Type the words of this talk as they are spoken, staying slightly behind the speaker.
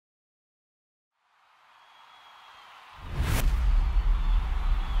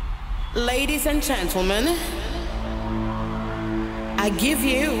Ladies and gentlemen, I give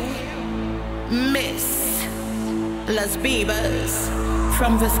you Miss Las Bibas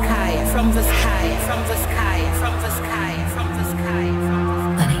from Vizcaya, from Vizcaya, from Vizcaya, from Vizcaya, from Vizcaya, from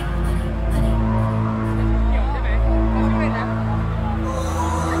Vizcaya.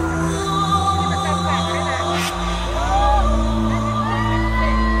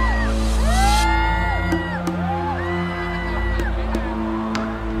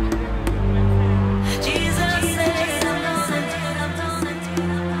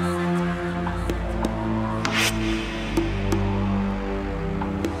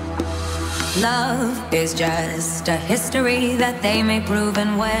 Love is just a history that they may prove,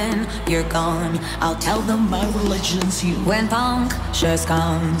 and when you're gone, I'll tell them my religion's you. When punctures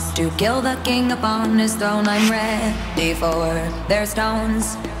comes to kill the king upon his throne, I'm ready for their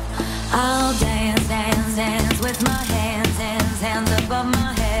stones. I'll dance, dance, dance with my hands, hands, hands above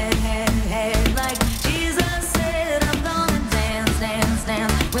my head, head, head. Like Jesus said, I'm gonna dance, dance,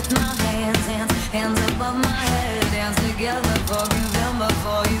 dance with my hands, hands, hands above my head. Dance together, forgive him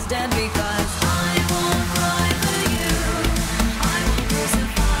before he's dead, because I won't cry for you. I won't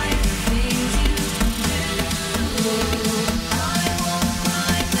crucify the things you do. I won't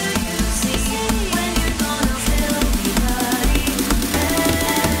cry for you. See, when you're gone, I'll still be bloody Mary.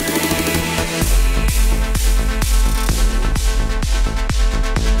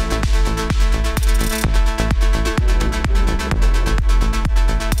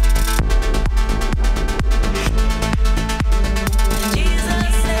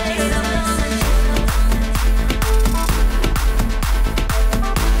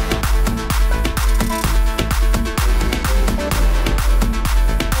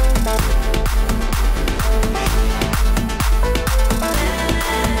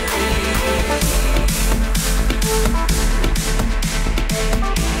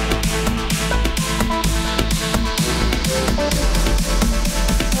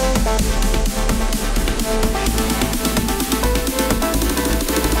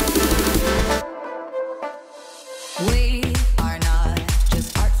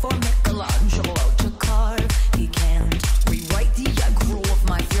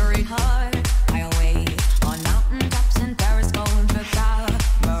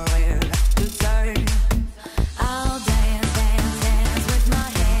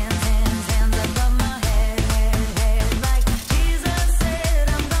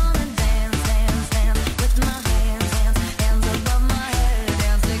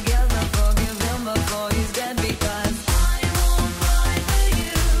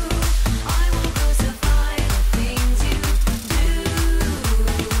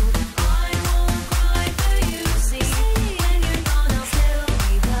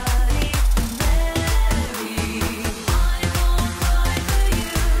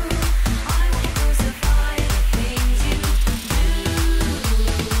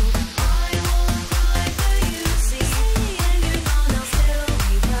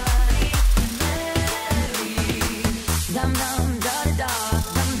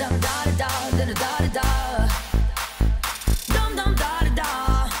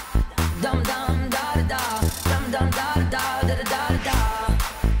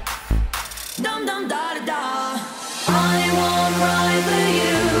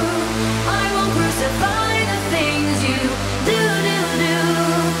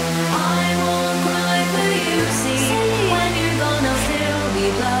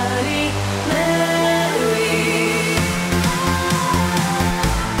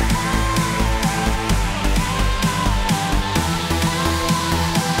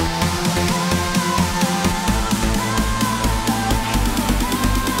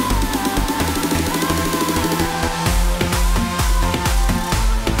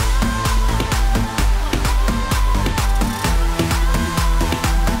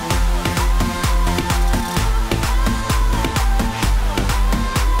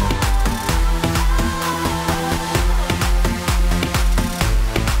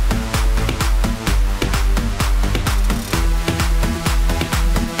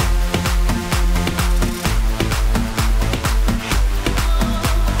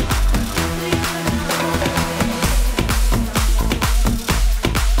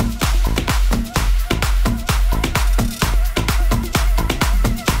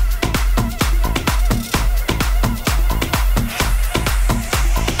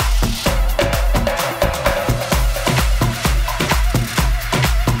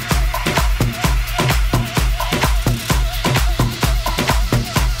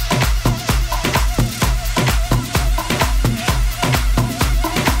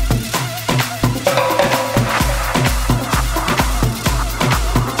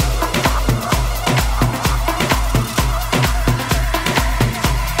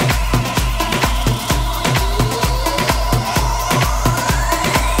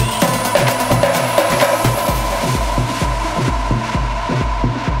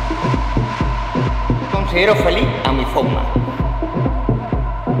 considero feliz a mi forma.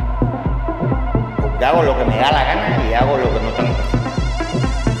 Porque hago lo que me da la gana y hago lo que no tengo que hacer.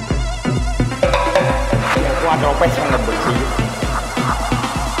 Tengo 4 pesos en el bolsillo.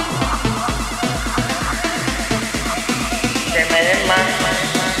 Que me den más,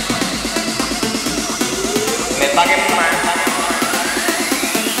 me paguen más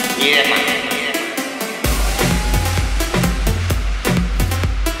y demás.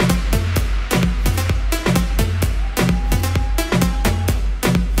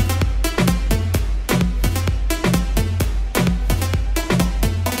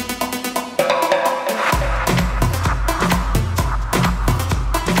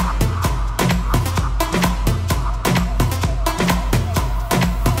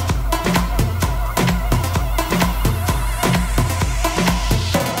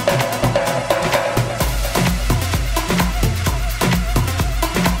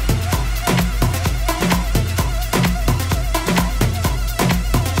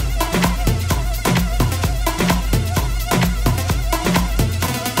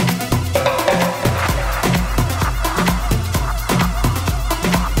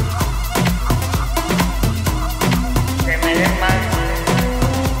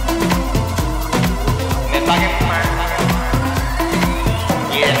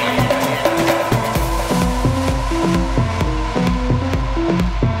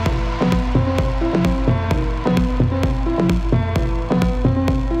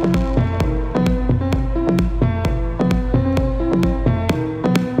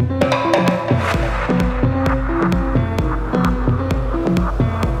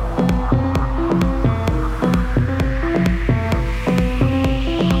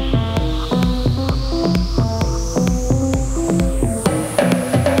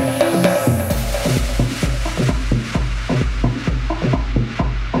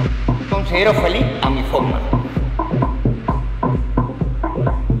 Considero feliz a mi forma.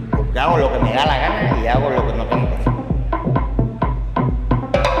 Porque hago lo que me da la gana y hago lo que no tengo que hacer.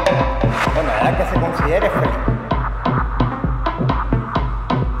 Bueno, la edad que se considere feliz.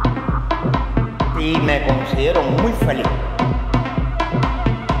 Y me considero muy feliz.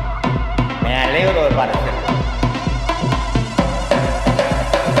 Me alegro de parecerlo.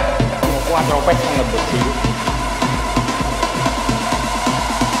 Tengo 4 pesos en el bolsillo.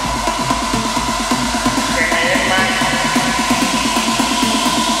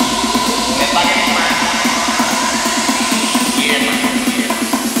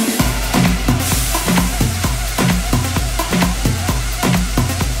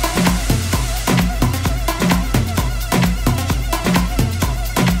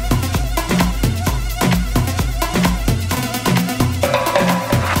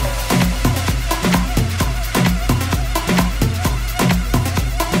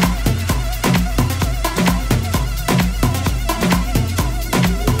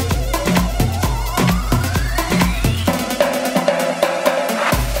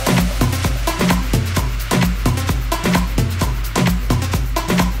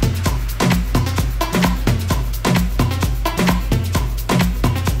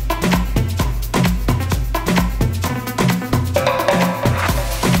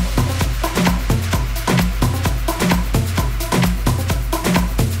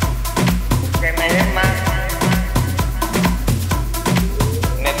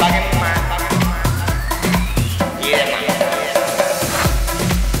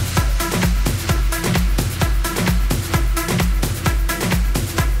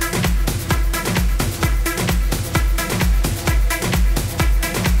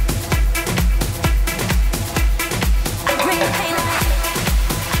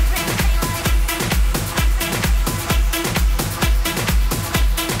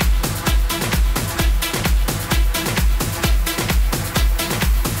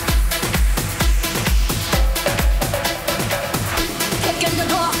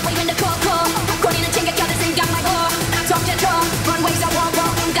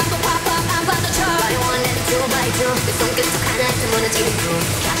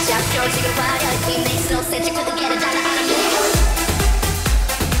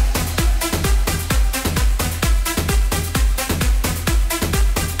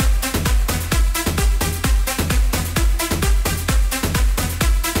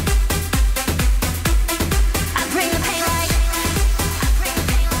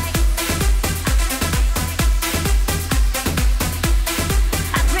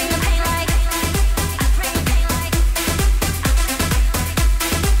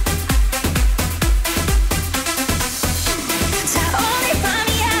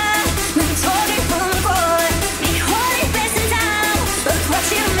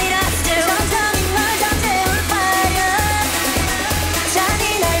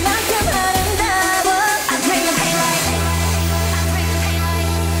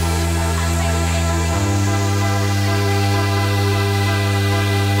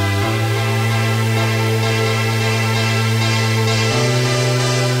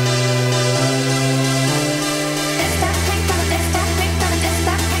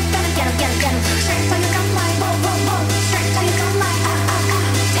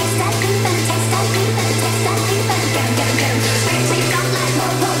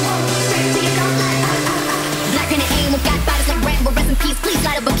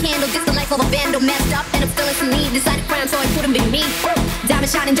 candle. This the life of a vandal, messed up and I'm still in some need. Decided crown, so it couldn't be me.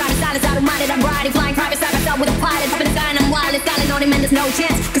 Diamond shining, driving silence, out of minded. I'm riding, flying private side by side with a pilot. Up in the sky and I'm wild, styling on him and there's no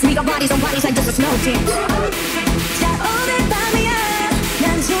chance. Cause we got bodies on bodies like just a snow chance. 자 오늘 밤이야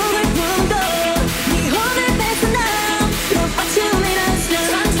난 좋을 뿐도 네 오늘 뺏어 now 너 맞춤이 났어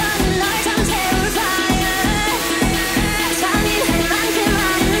천천히 널 좀 태울까요 잔인해 만큼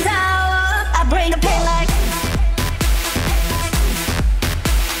아름다워 I bring the pain like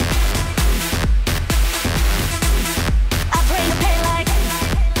I bring the pain like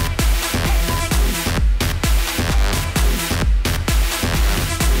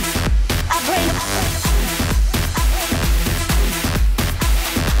I bring the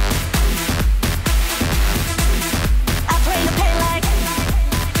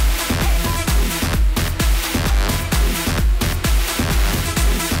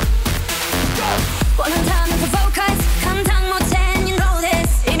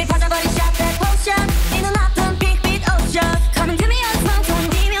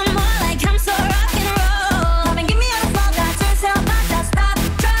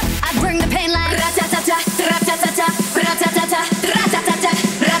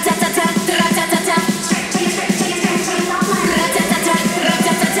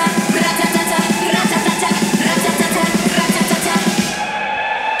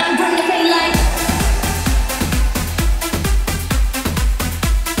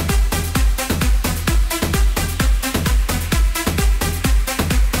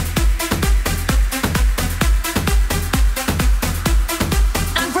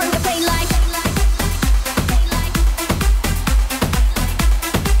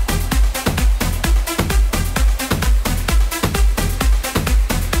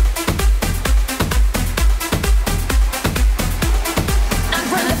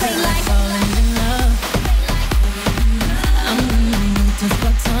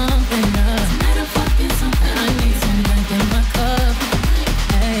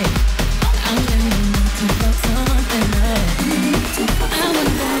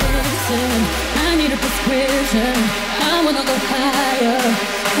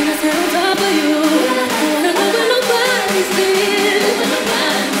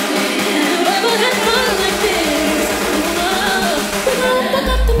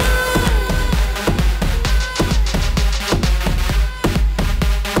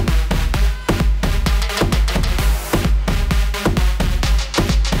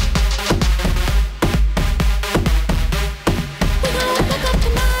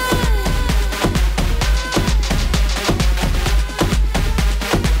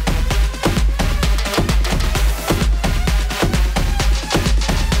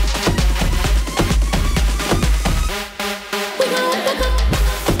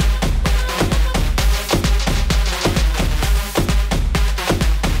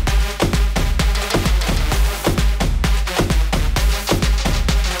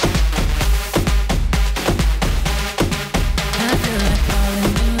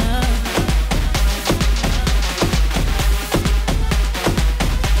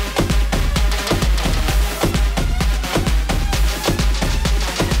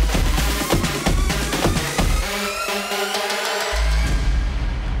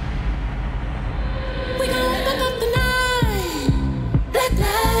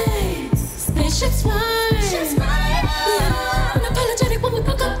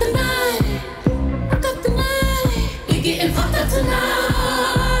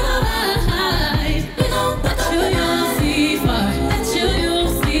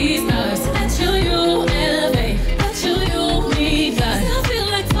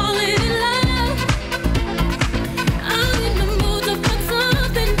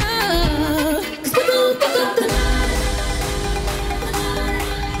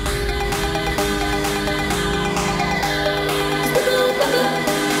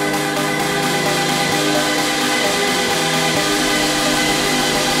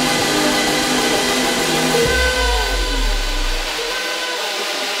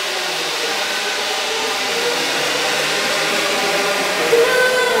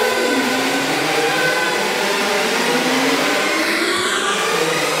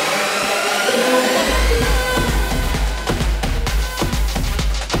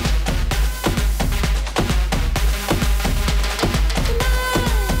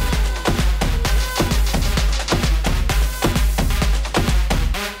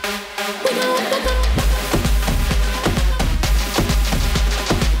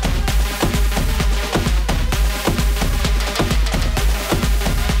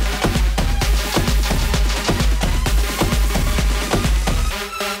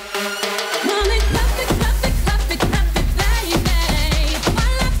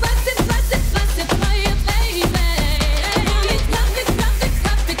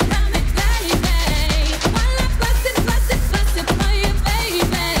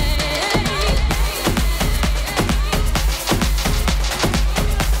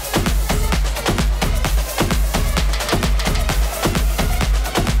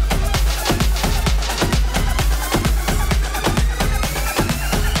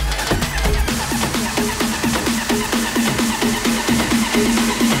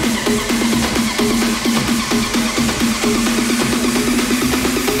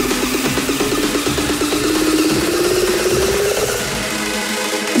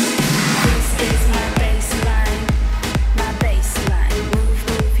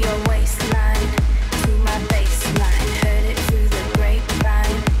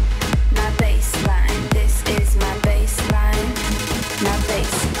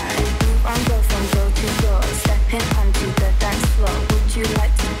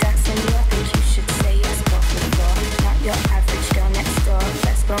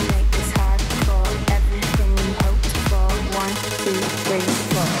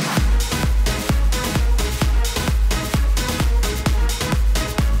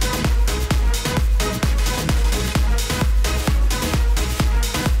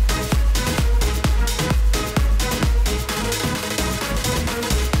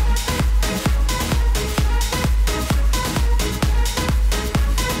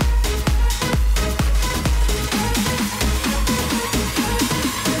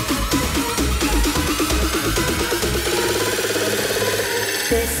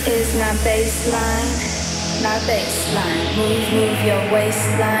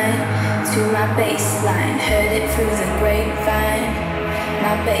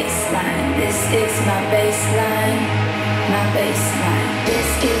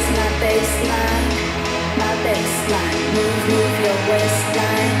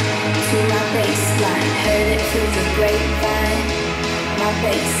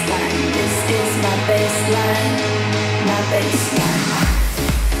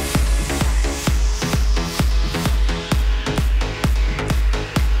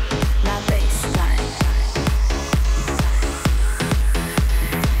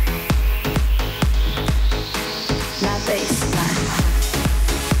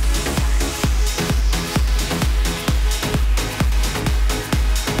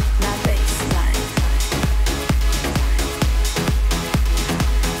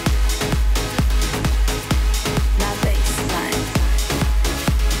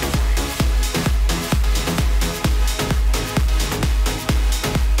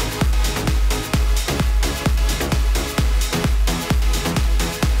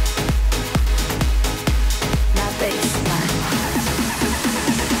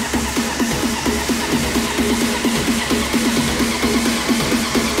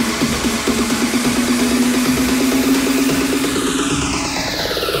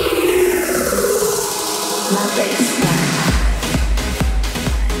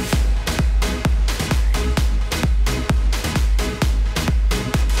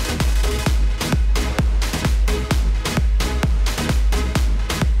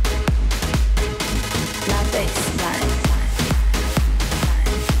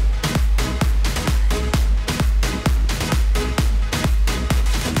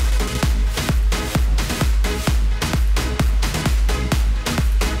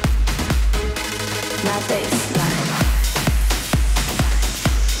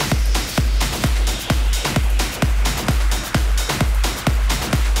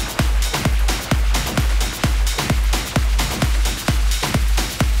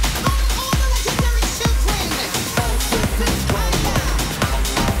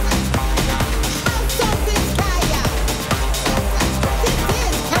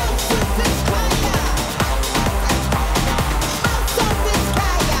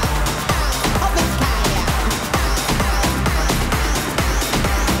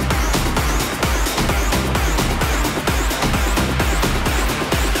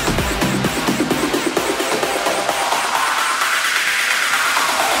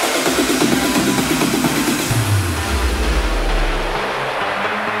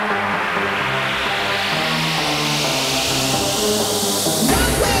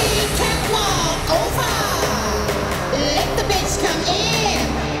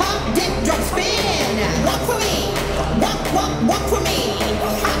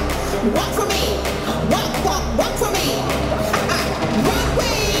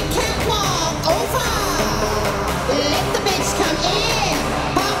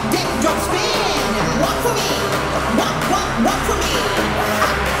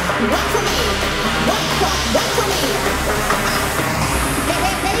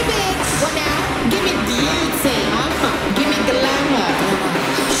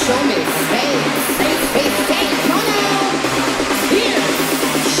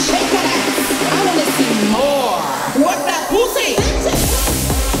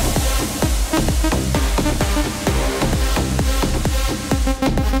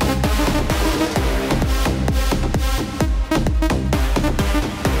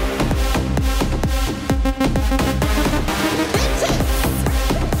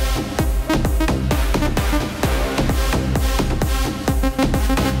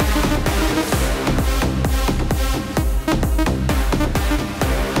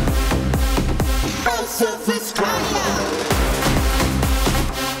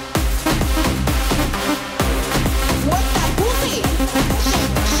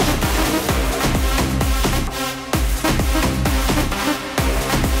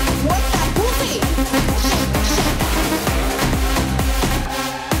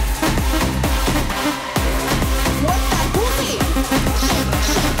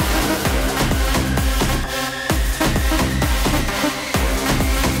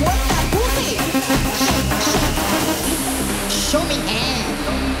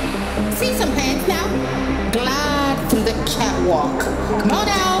catwalk. Come on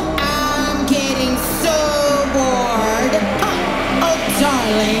now, I'm getting so bored. Oh,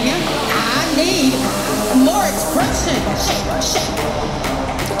 darling, I need more expression. Shake, shake,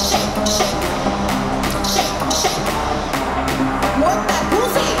 shake, shake, shake, shake. Work that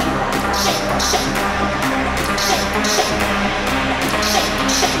pussy. Shake, shake, shake, shake, shake,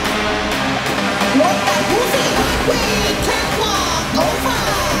 shake. Work that pussy. We can walk over.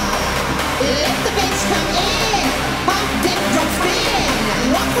 Let the bass come in. Pump, dip, drop,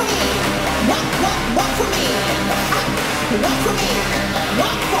 spin. Walk for me. Walk, walk, walk for me. Walk for me.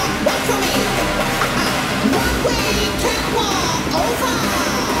 Walk, walk, walk for me. One way can walk over.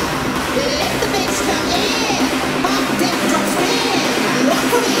 Let the bass come in. Pump, dip, drop, spin. Walk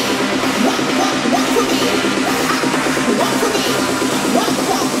for me. Walk, walk, walk for me. Walk for me. Walk,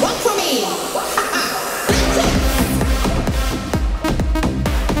 walk, walk for me.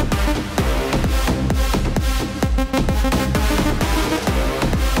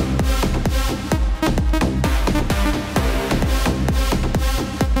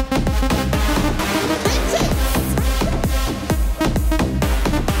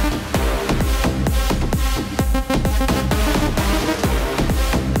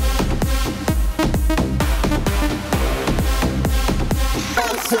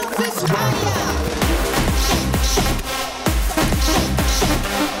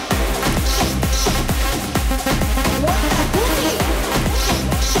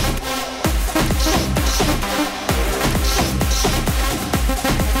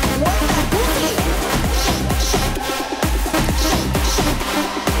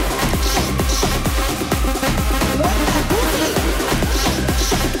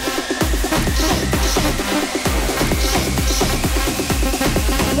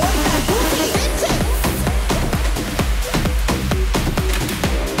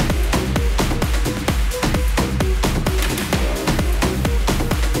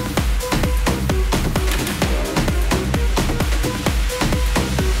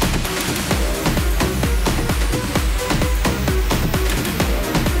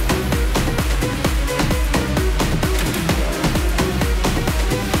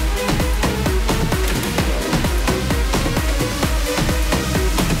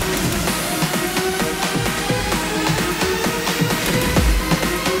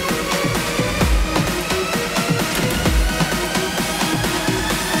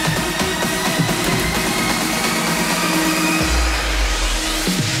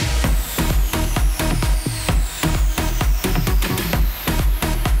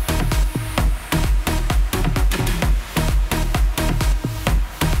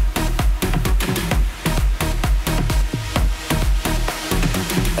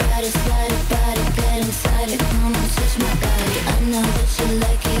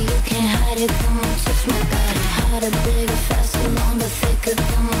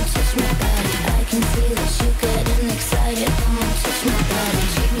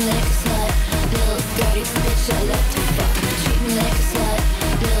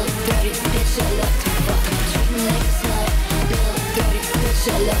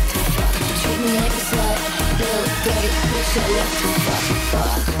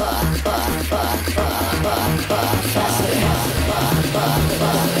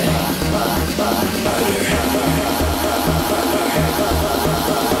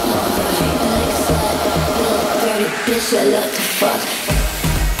 Bitch, I love to fuck.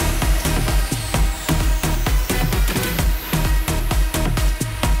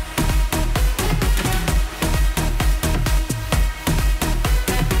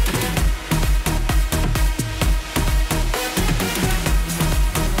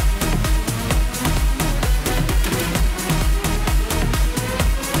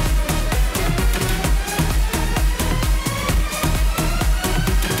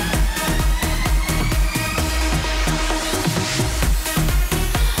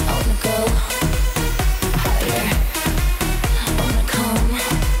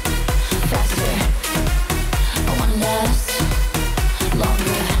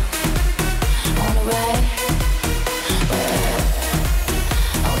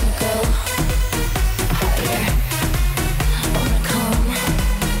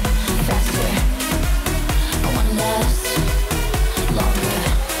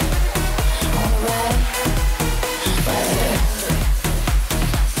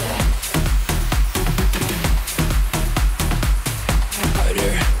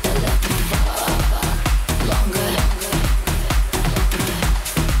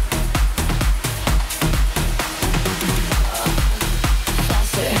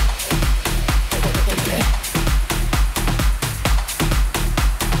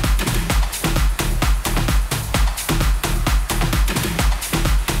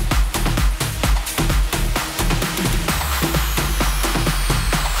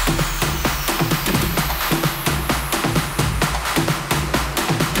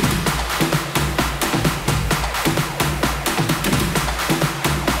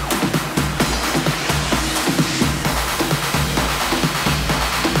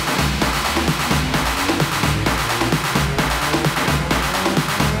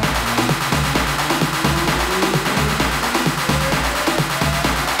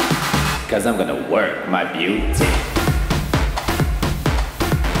 Cause I'm gonna work my beauty.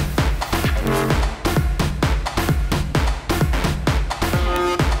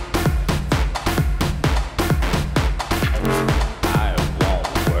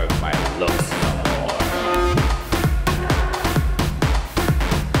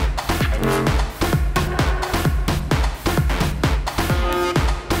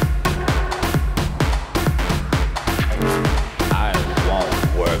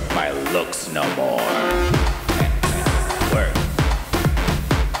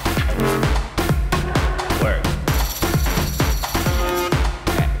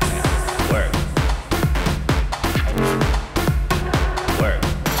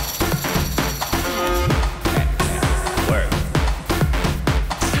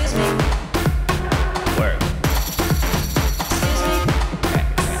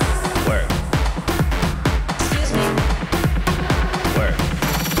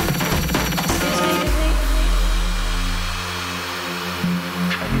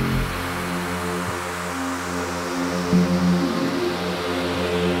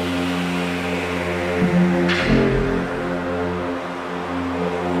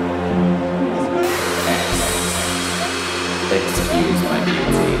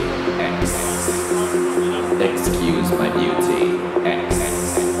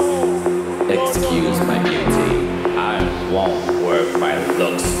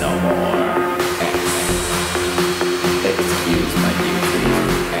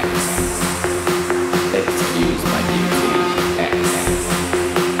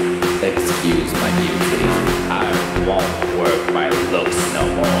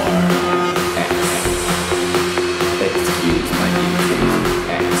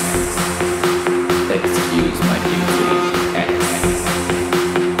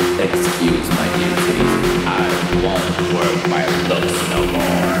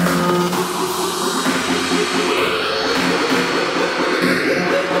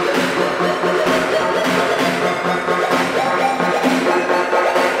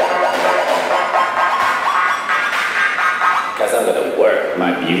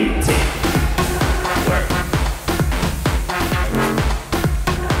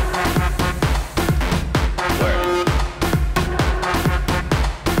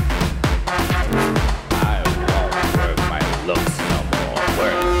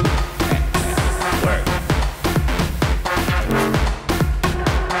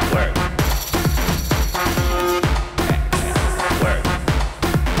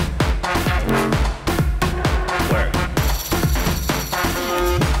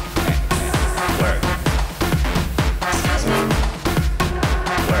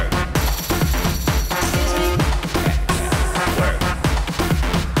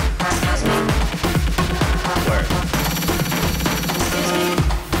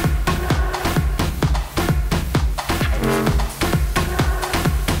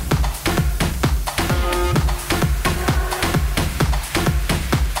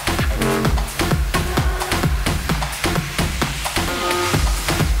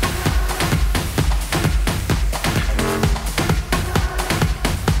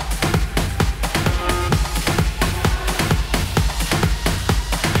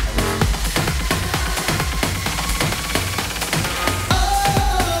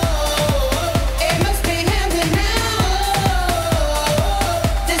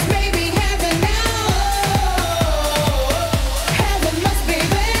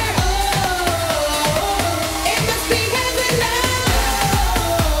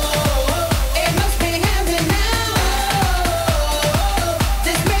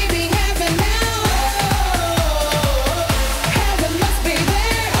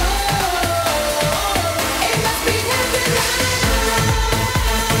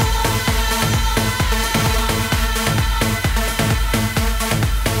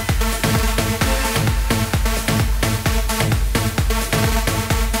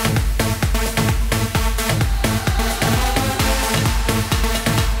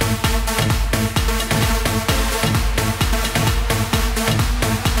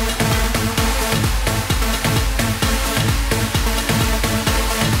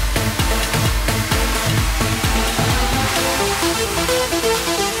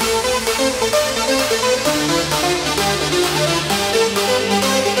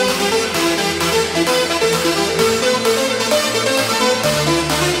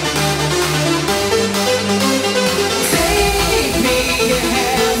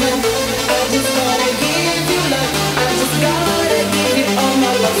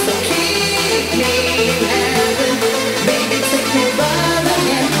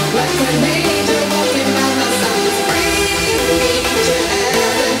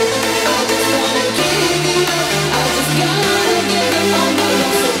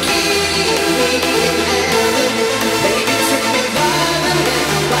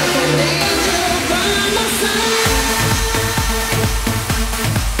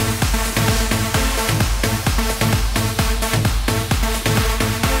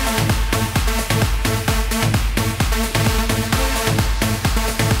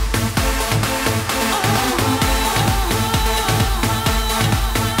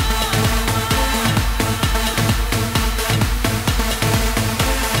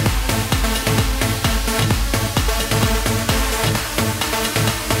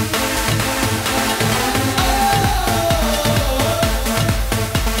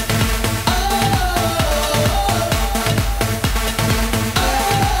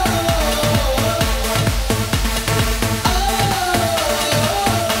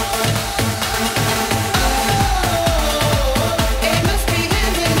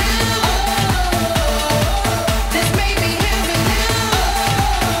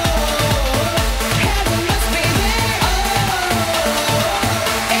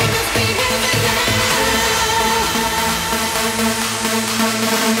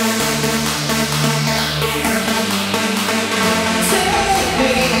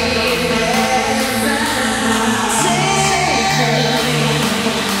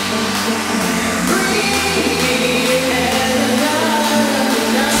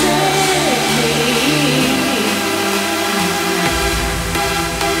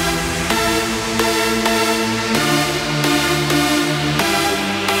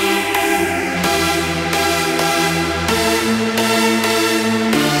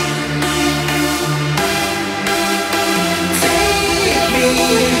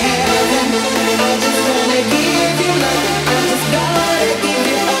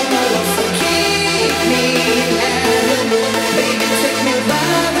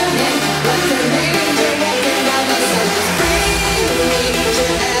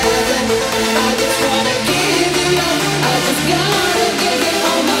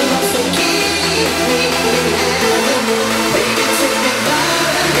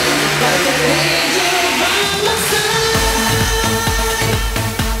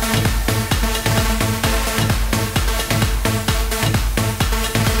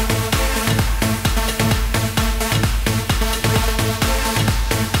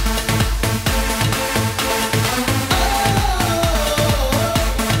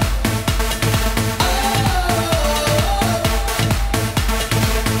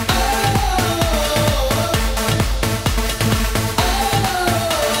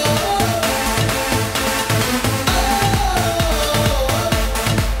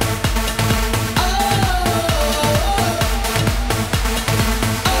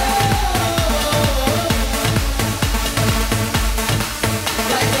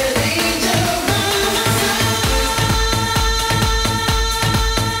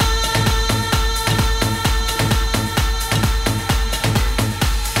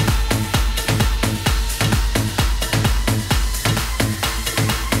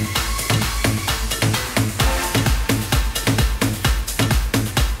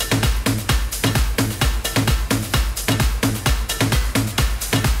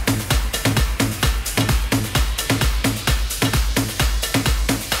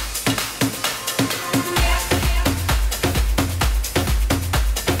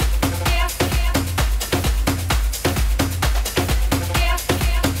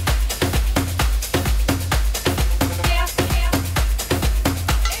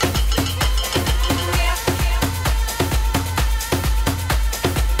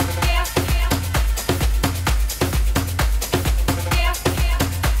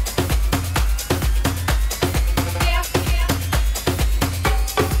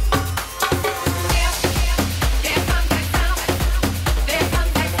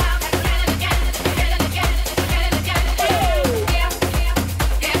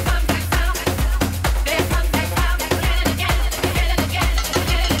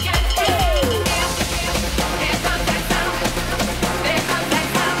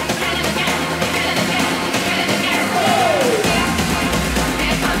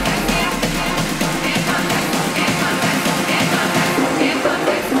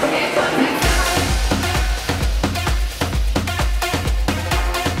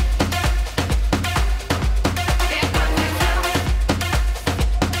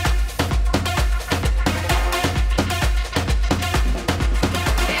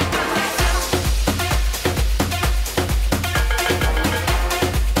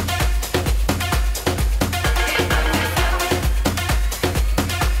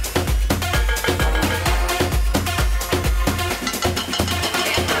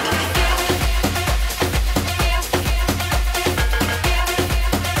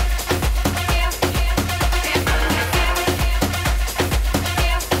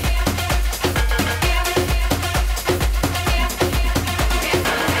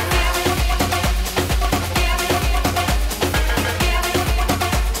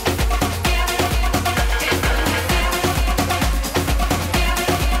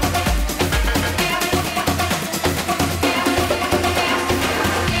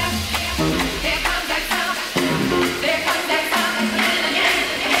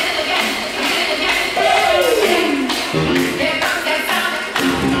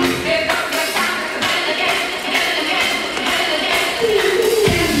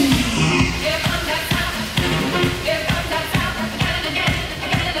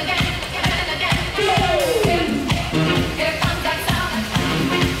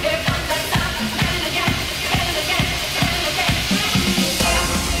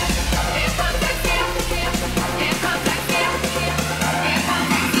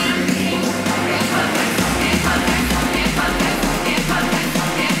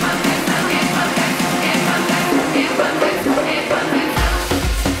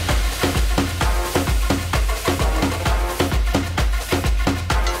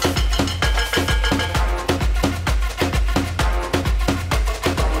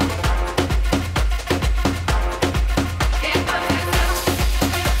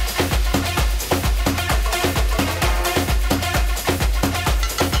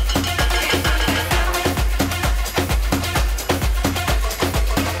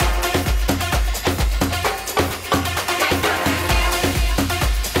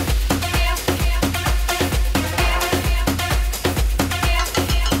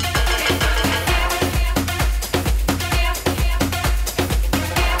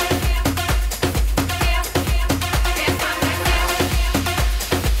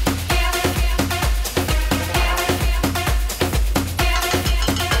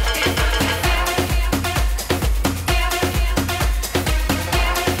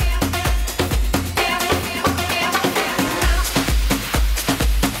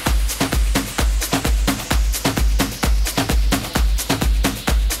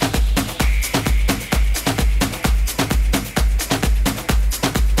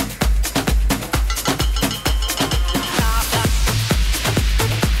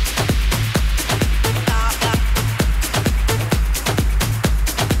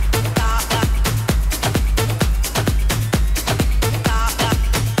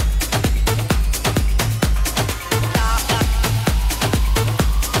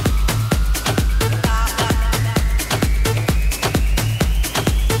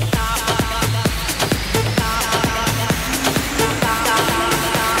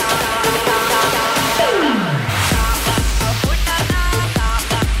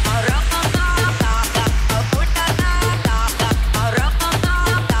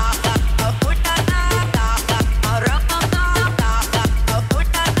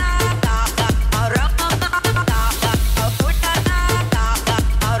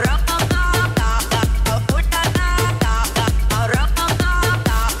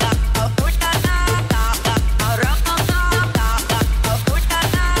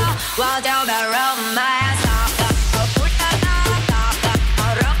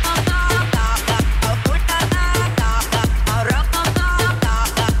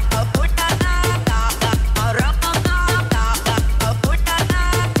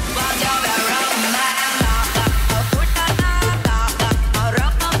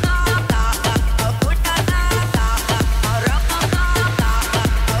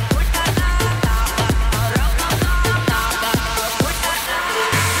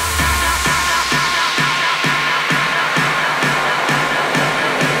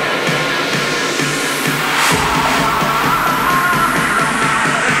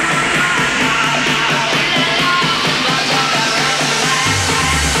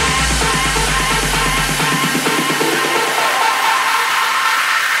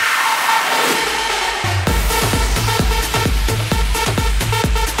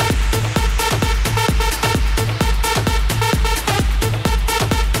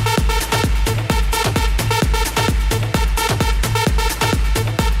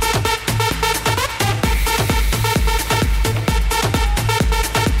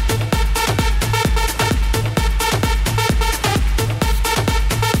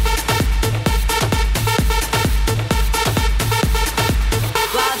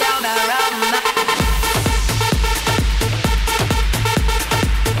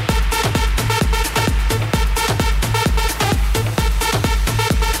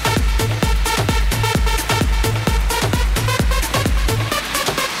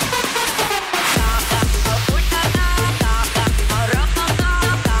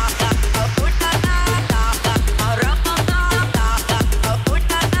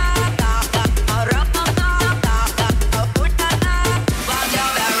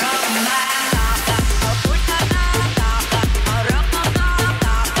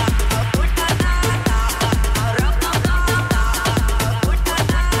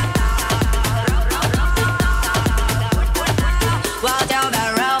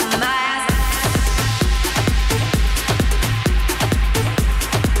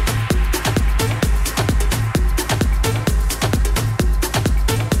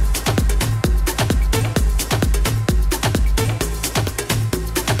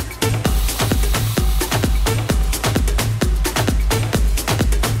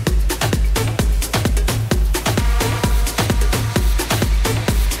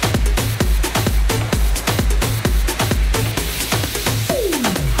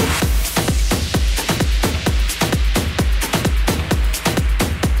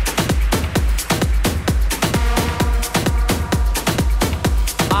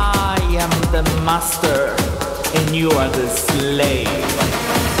 the master and you are the slave.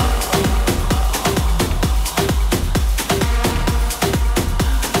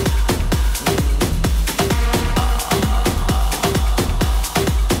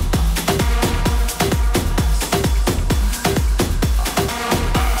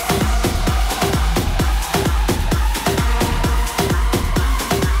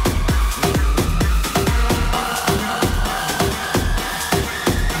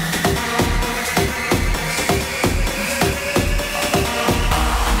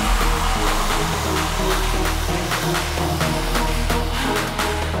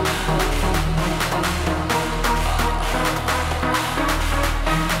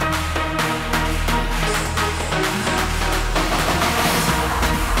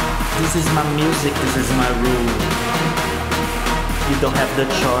 This is my music, this is my rule. You don't have the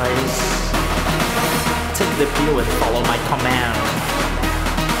choice. Take the pill and follow my command.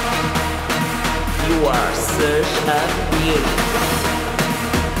 You are such a beauty.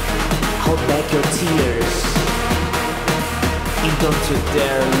 Hold back your tears. And don't you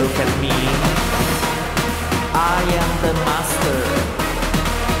dare look at me. I am the master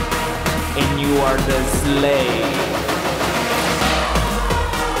and you are the slave.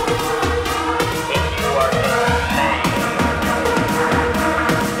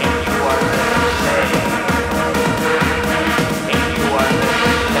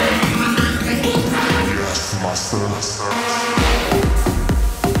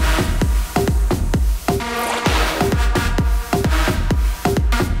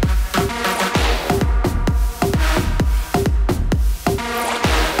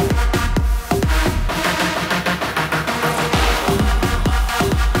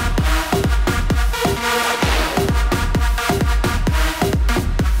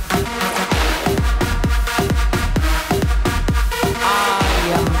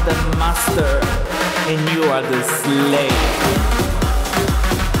 And you are the slave.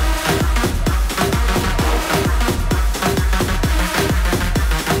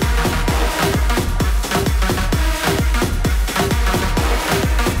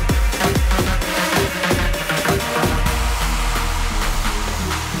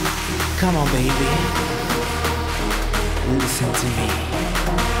 Come on, baby. Listen to me.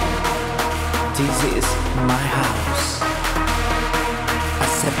 This is my house.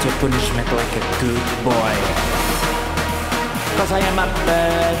 Accept your punishment like a good boy. Cause I am a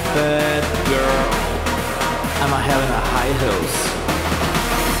bad, bad girl. I'm a hell in a high heels.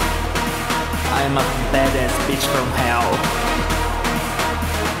 I am a badass bitch from hell.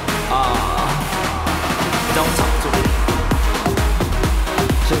 Don't talk to me.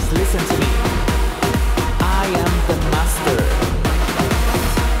 Just listen to me. I am the master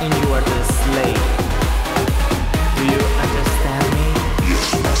and you are the slave. Do you understand me?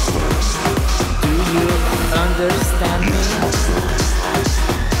 Do you understand me?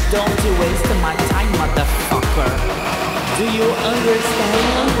 Don't you waste my time, motherfucker. Do you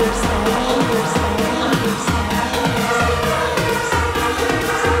understand?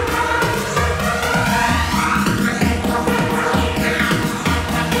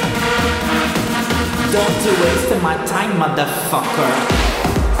 Don't you waste my time, motherfucker.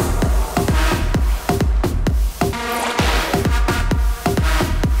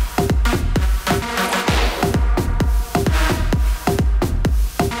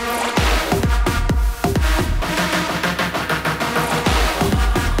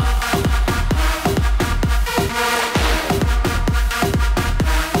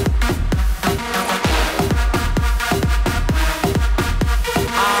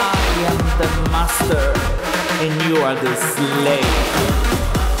 And you are the slave.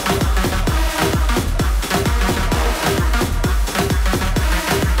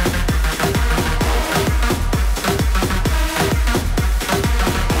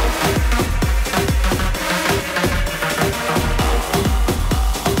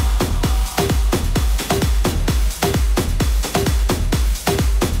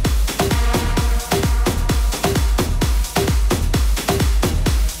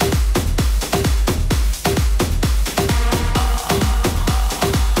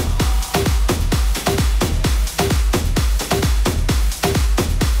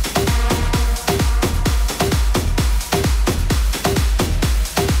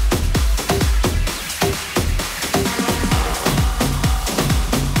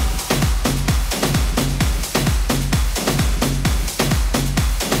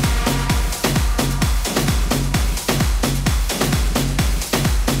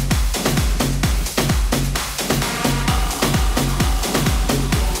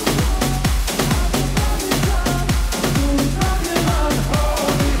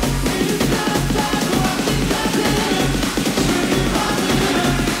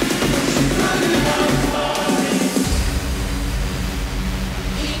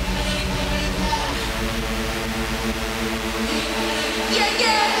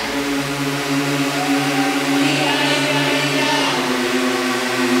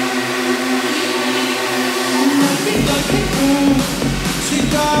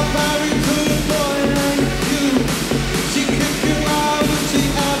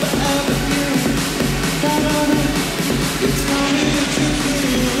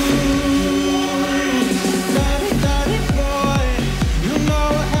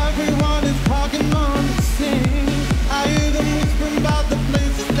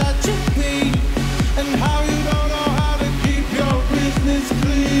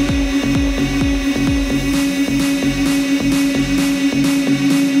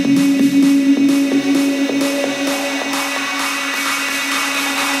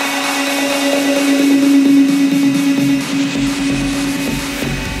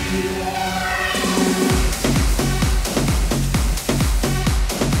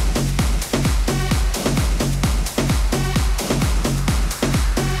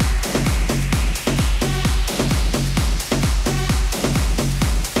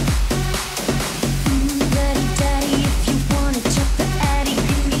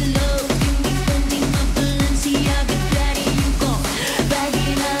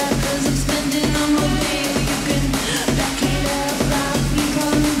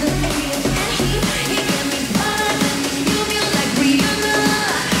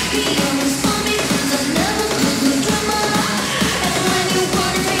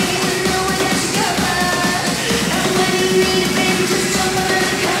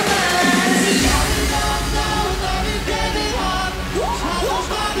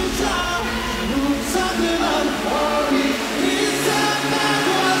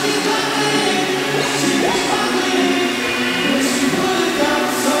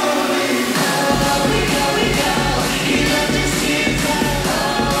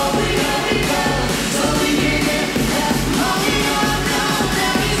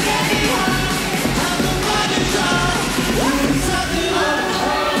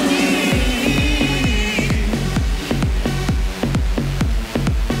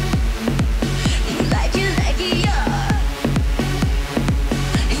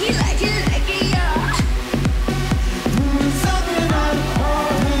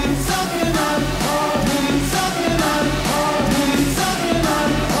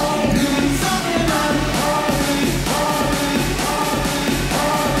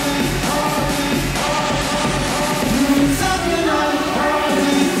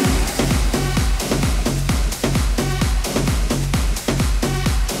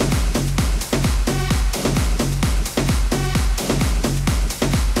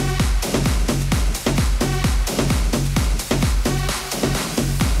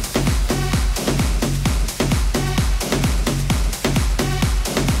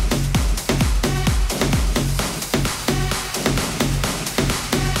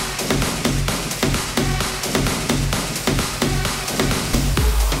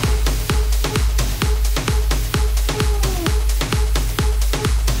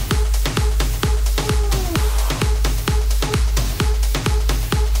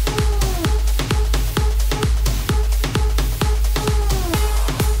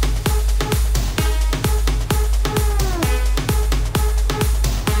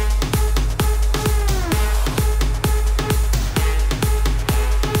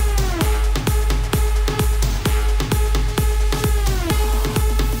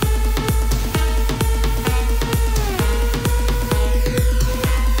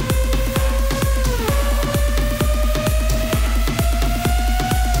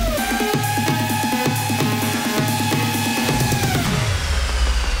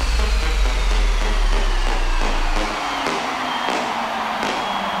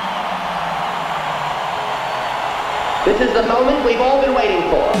 This is the moment we've all been waiting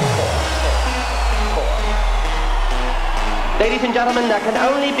for. Ladies and gentlemen, there can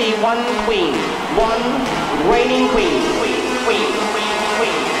only be one queen. One reigning queen. Queen.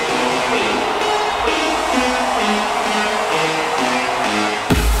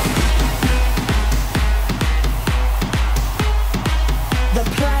 The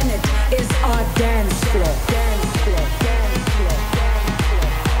planet is our dance floor. Dance floor. Dance floor. Dance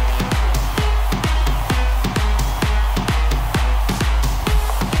floor.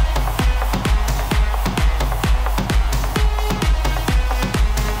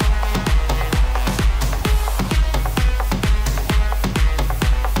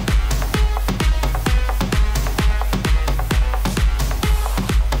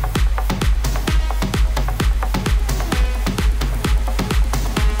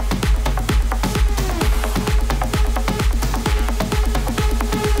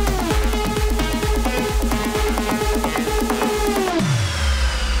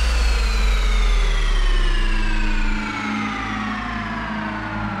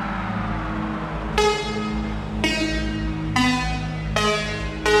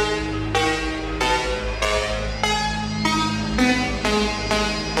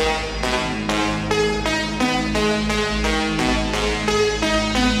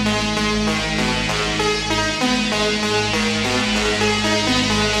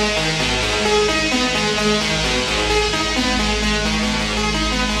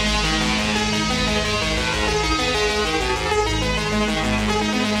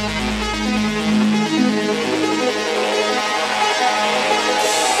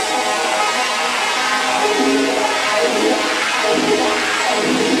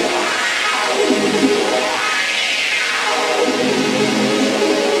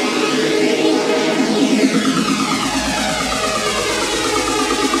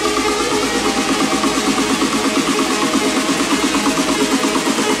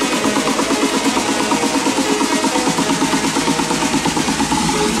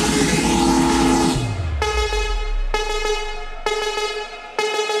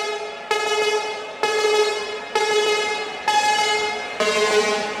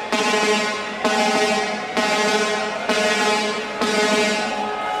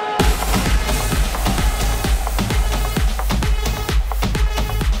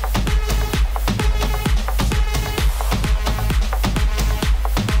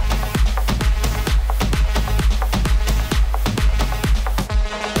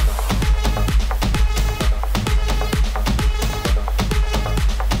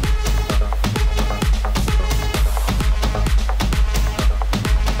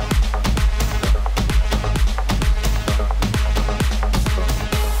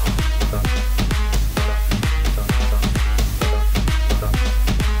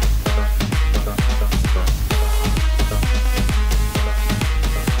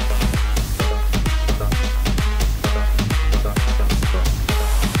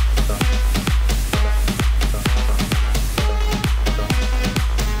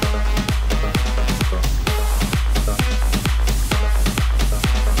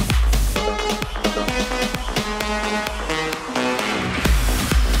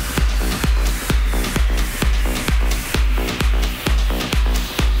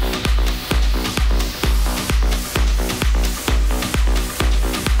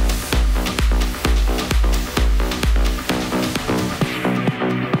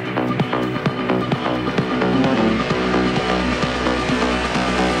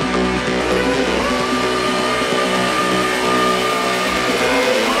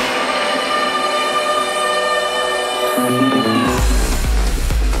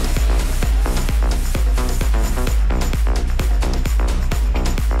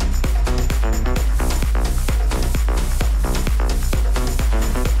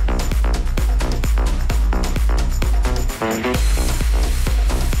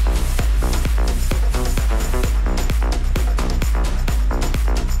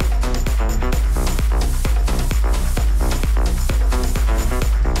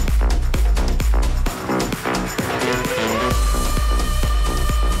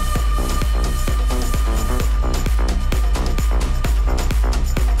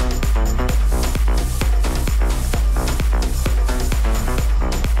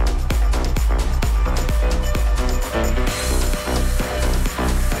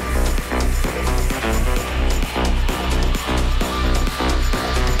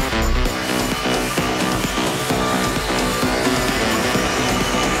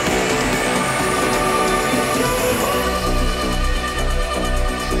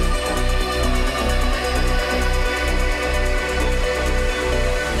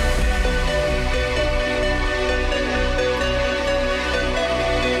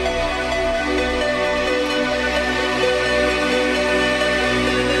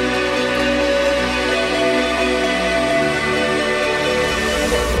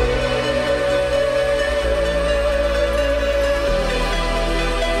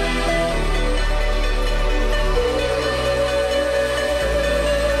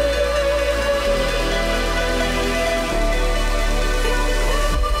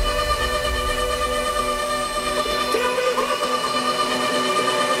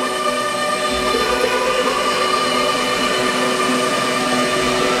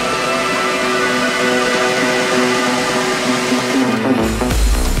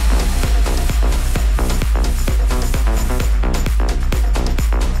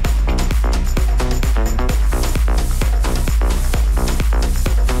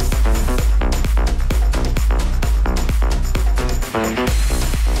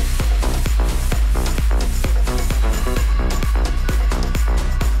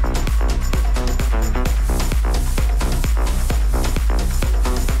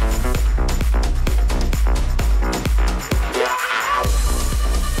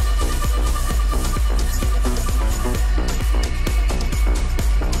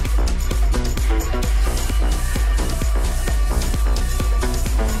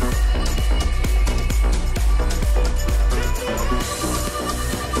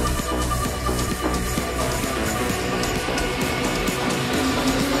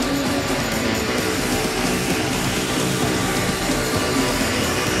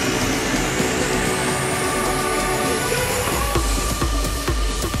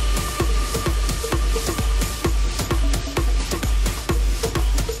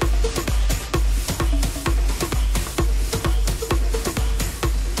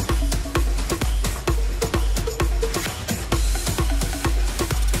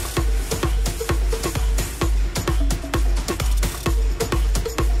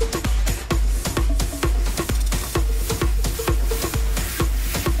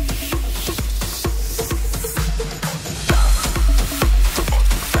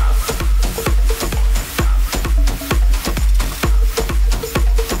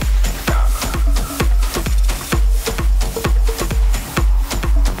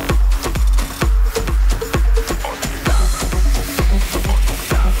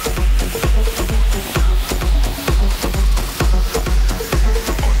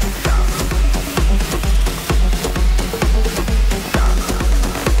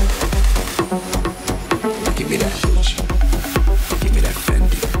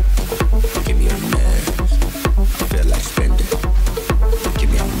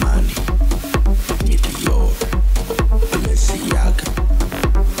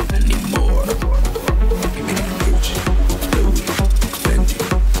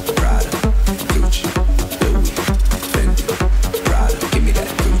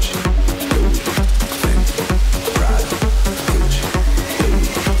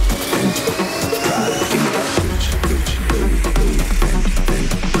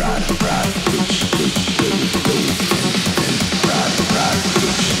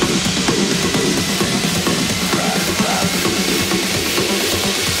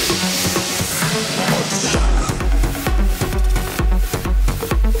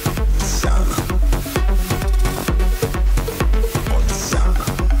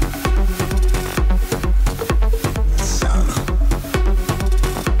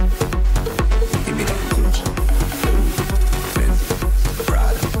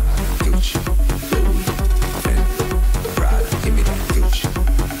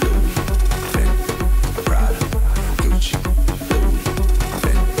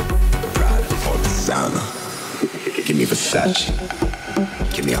 Versace,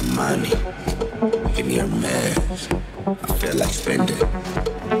 give me Armani, give me Hermes. I feel like spending.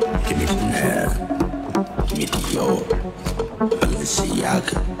 Give me Chanel, give me Dior,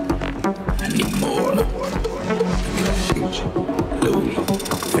 Balenciaga. I need more. Give me the future, Louis,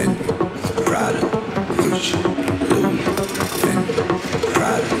 Fendi, Prada, future, Louis, Fendi,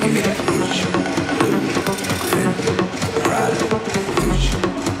 Prada. Give me the future, Louis, Fendi, Prada, future,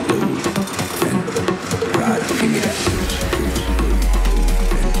 Louis, Fendi, Prada. Give me that future,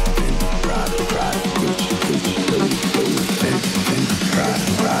 Prada, Prada, future, Louis, Fendi, Prada,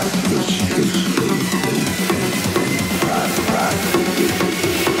 Prada, future, Louis, Fendi, Prada, Prada.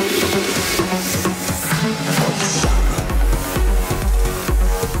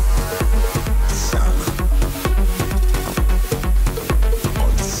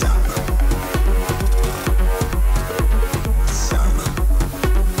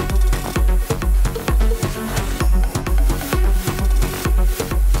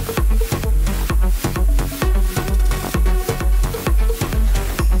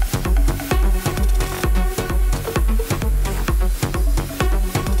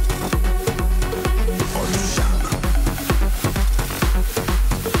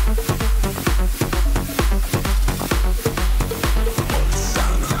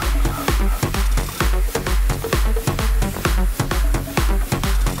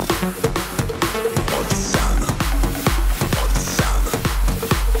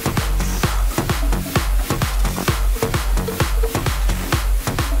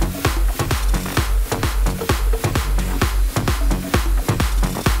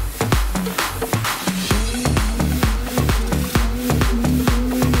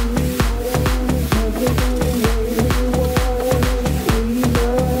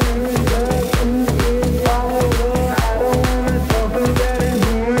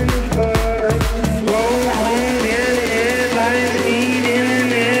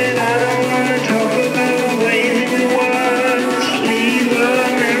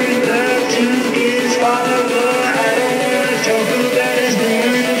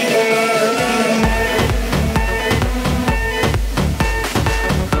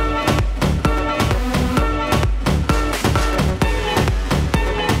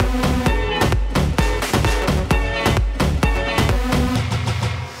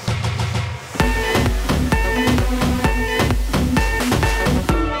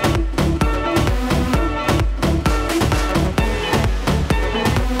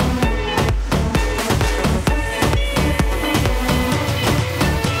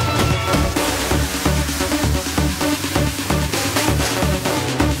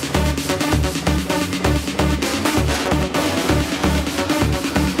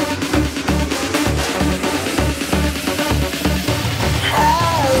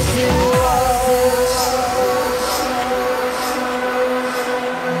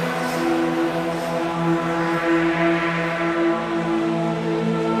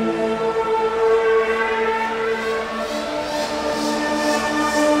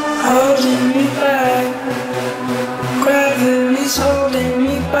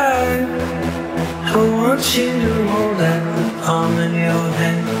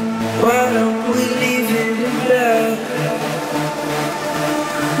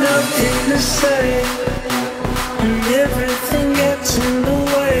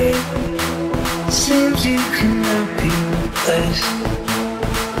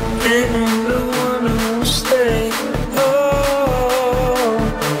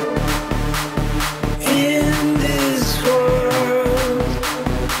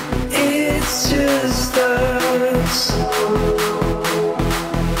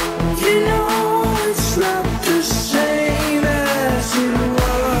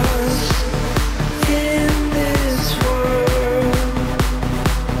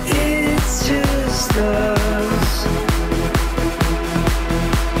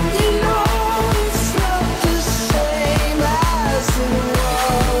 You know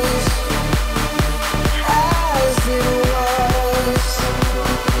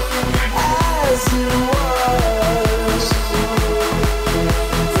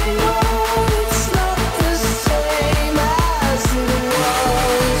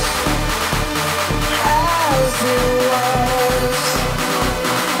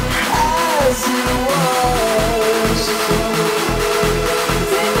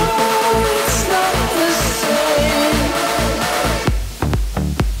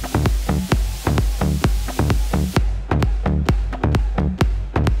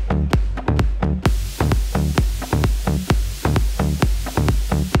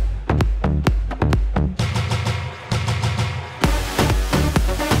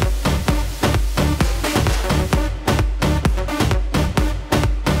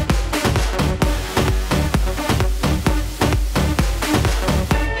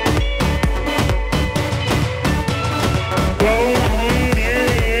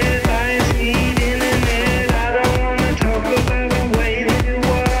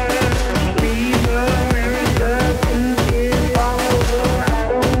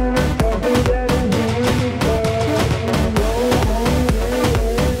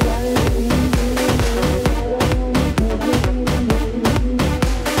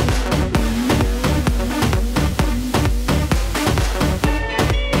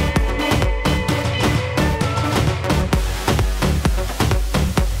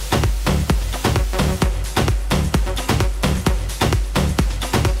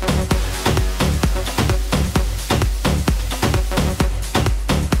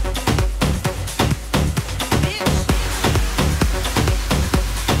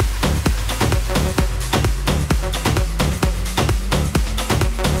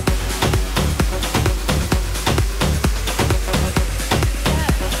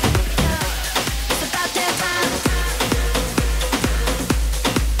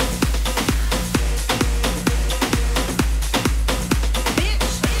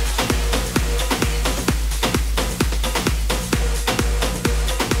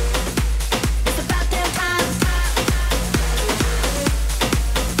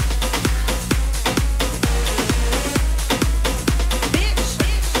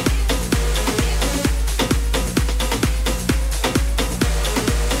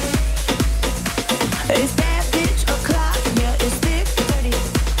It's that bitch o'clock, yeah, it's 6:30.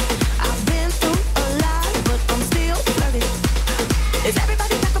 I've been through a lot, but I'm still flirty. Is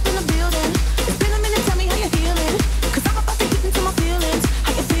everybody back up in the building? It's been a minute, tell me how you're feeling. Cause I'm about to get into my feelings.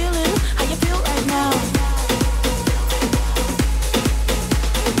 How you feeling? How you feel right now?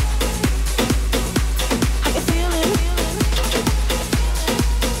 How you feeling?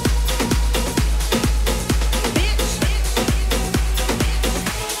 Bitch,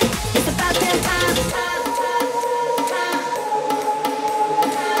 it's about damn time.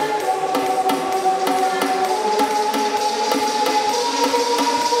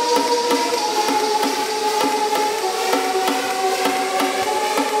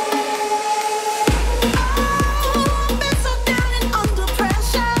 Been so down and under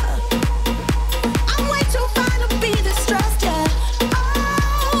pressure. I'm way too fine to be distressed, yeah.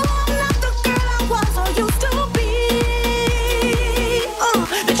 Oh, I'm not the girl I was or used to be.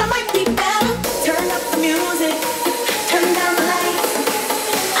 Bitch, I might be better. Turn up the music, turn down the lights.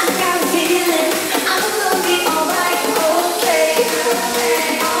 I got a feeling I'm gonna be alright, okay,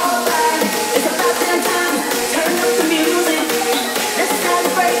 alright. It's about that time. Turn up the music, let's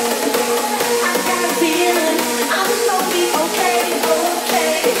celebrate. I got a feeling I'm gonna be okay,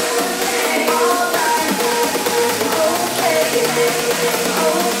 okay, alright, okay,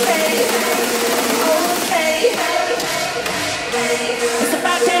 okay. It's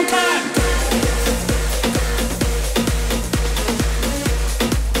about damn time.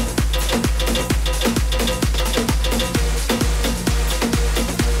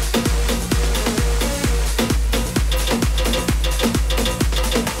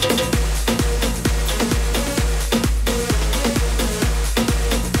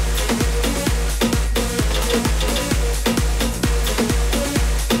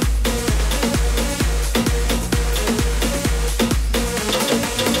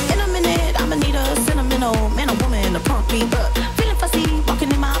 In a minute, I'ma need a sentimental man or woman to pump me up. Feeling fussy,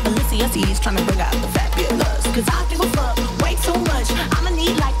 walking in my Balenciagas, trying to bring out the fabulous. Cause I give a fuck way too much. I'ma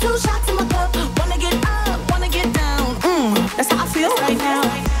need like 2 shots in my cup. Wanna get up, wanna get down. That's how I feel right now.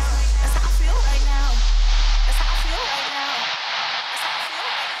 That's how I feel right now. That's how I feel right now. That's how I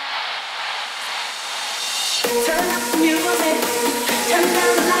feel right now. Turn up the music, turn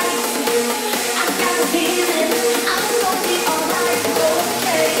down the lights. I got a feeling I'm gonna be alright,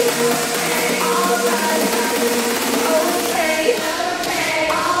 okay, alright, okay,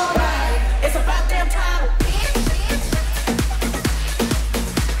 alright. It's about damn time.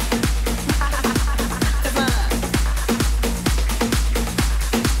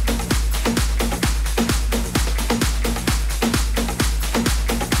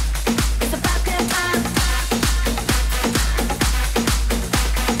 It's about damn time.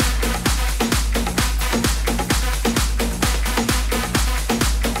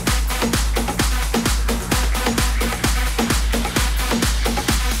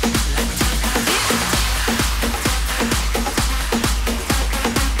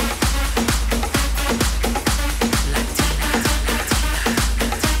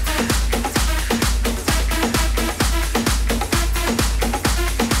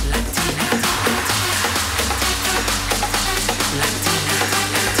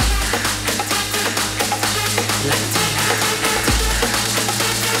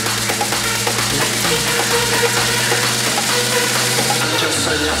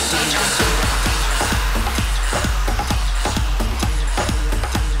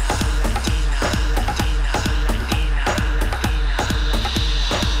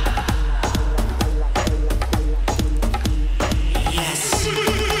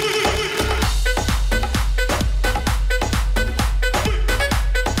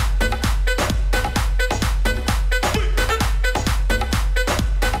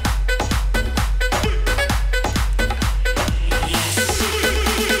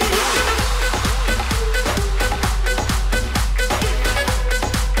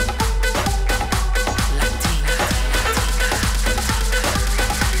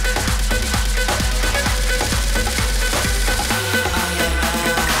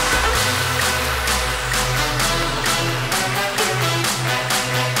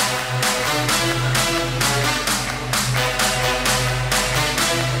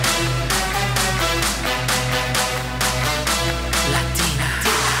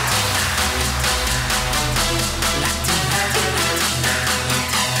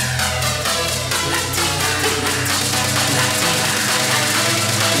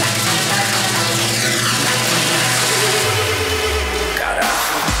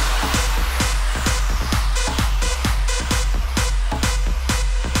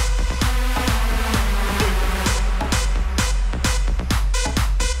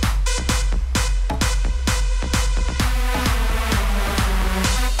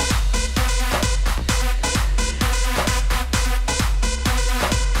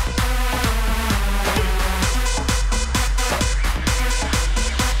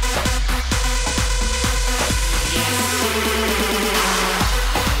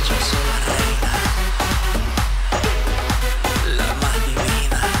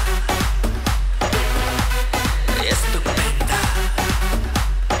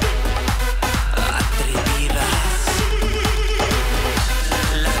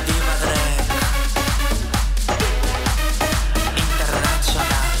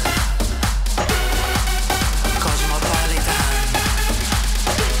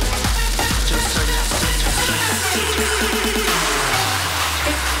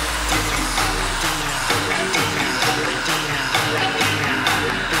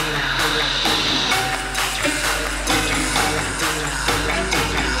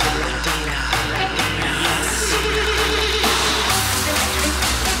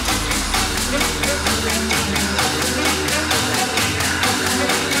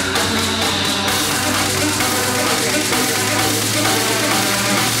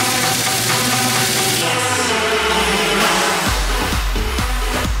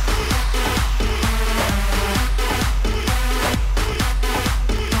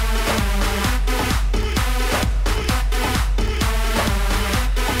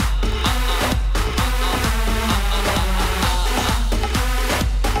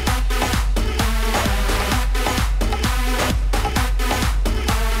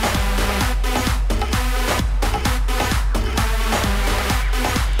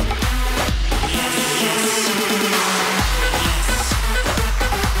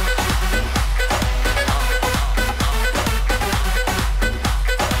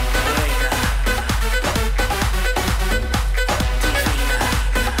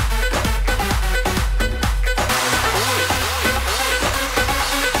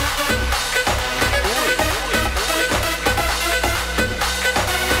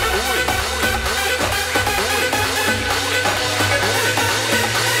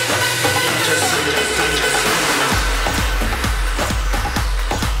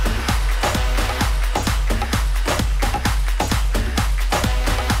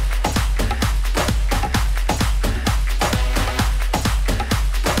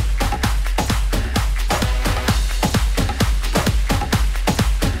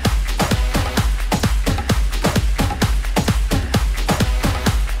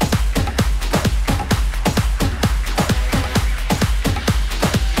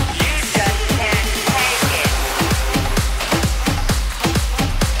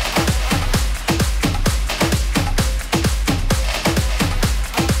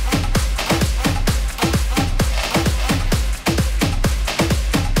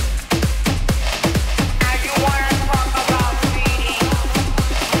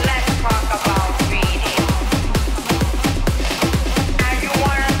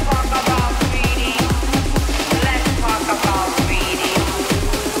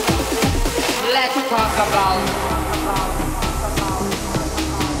 What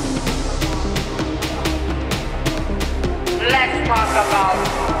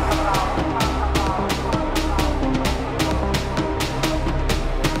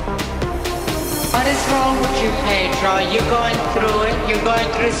is wrong with you, Pedro? You're going through it? You're going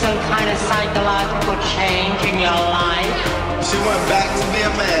through some kind of psychological change in your life? She went back to be a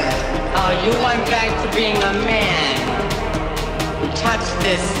man. Oh, you went back to being a man. Touch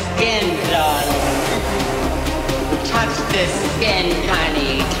this skin, darling. Touch this skin,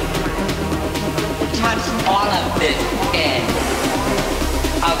 honey. Touch all of this skin.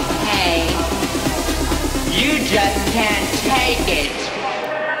 Okay? You just can't take it.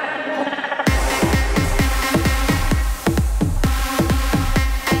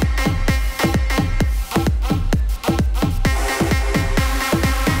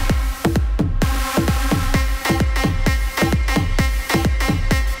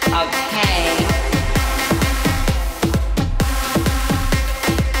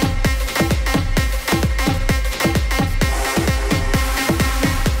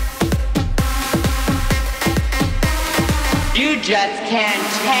 Just can't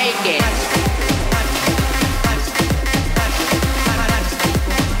take it.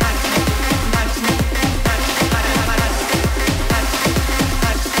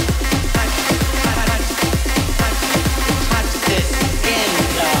 Touch this skin,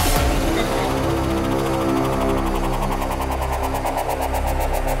 darling.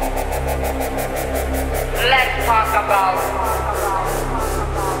 Let's talk about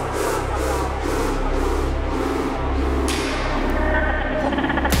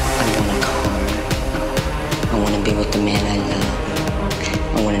be with the man I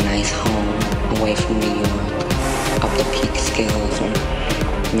love. I want a nice home away from New York, up the Peekskills, or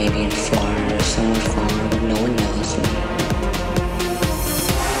maybe in Florida or somewhere far where no one knows me.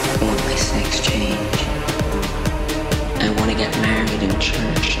 I want my sex change. I want to get married in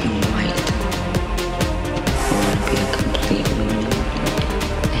church in white. I want to be a complete woman.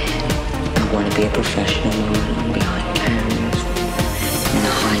 And I want to be a professional model behind cameras in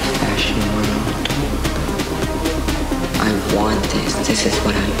the high fashion world. I want this. This is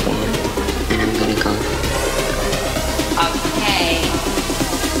what I want. And I'm gonna go. Okay.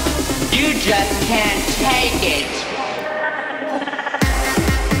 You just can't take it.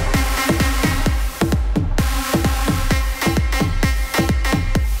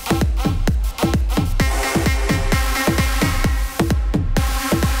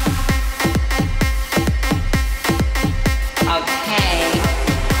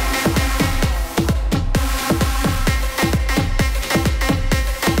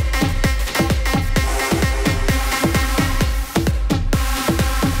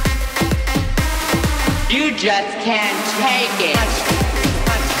 You just can't take it.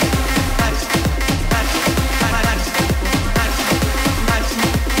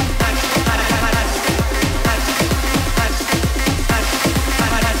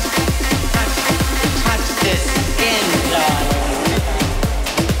 Touch this skin, darling.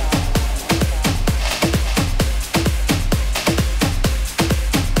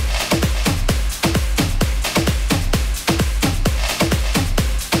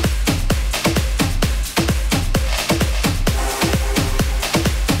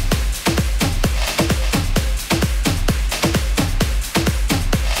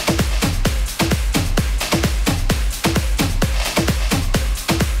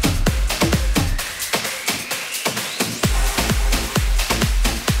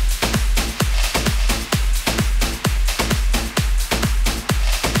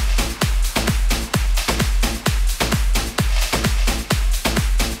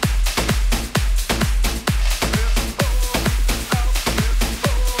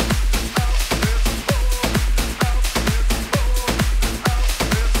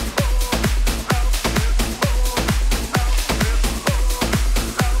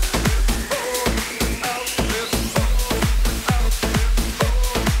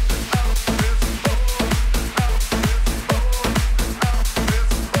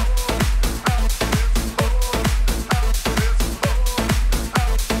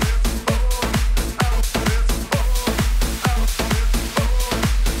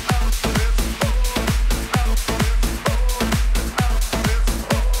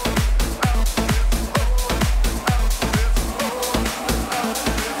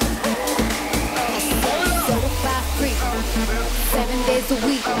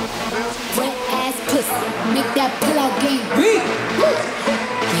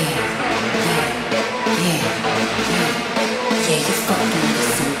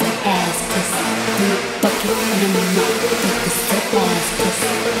 Bucket in the mouth, take a step ass,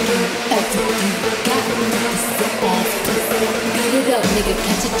 everything you got.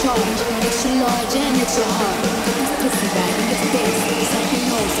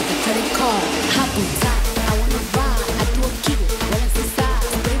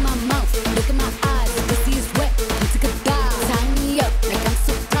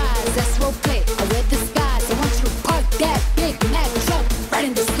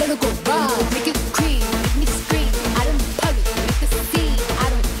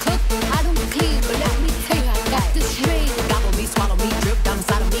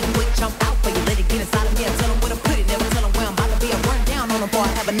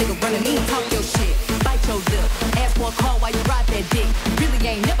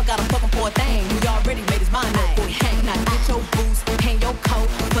 ain't never got him fucking for a thing. He already made his mind up before he came. Now get your boots, hang your coat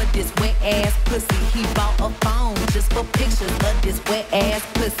for this wet ass pussy. He bought a phone just for pictures of this wet ass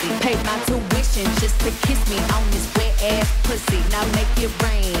pussy. Paid my tuition just to kiss me on this wet ass pussy. Now make it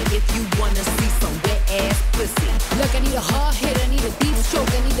rain if you wanna see some wet ass pussy. Look, I need a hard hit, I need a deep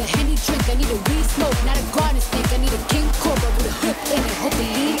stroke, I need a Henny drink, I need a weed smoke, not a garden snake, I need a king cobra with a hook in it. Hope he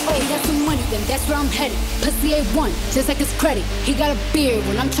lean over. He got some money, then that's where I'm headed. Pussy A1, just like his credit. He got a beard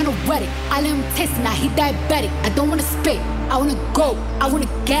when I'm tryna wet it. I let him taste it, now he diabetic. I don't wanna spit, I wanna go, I wanna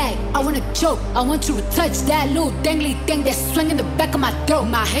gag, I wanna choke. I want you to touch that little dangly thing that's swinging the back of my throat.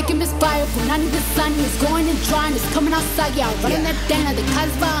 My head can misfire, when I need the sun, it's going and drying, it's coming outside. Yeah, I'm running that down, the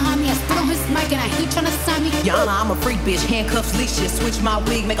cuz behind me. I spit on his mic and I heat tryna sign me. Yana, I'm a freak bitch, handcuffs, leashes. Switch my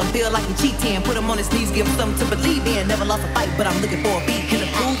wig, make him feel like he cheating. Put him on his knees, give him something to believe in. Never lost a fight, but I'm looking for a beat. In the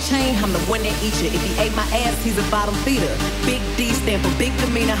food chain, I'm the one that eat you. If he ate my ass, he's a bottom feeder. Big D stand for big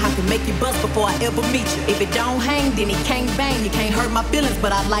demeanor. I can make you bust before I ever meet you. If it don't hang, then he can't bang. You can't hurt my feelings,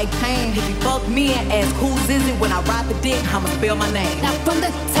 but I like pain. If you fuck me and ask who's is it when I ride the dick, I'ma spell my name. Now from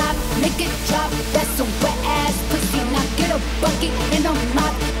the top, make it drop. That's some wet ass pussy. Now get a bucket and a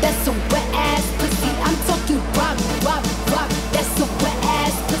mop. That's some wet ass pussy. I'm talking rock, rock, rock. That's some wet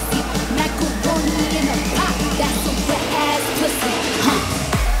ass pussy. Macaroni in a pot. That's some wet ass pussy. Huh?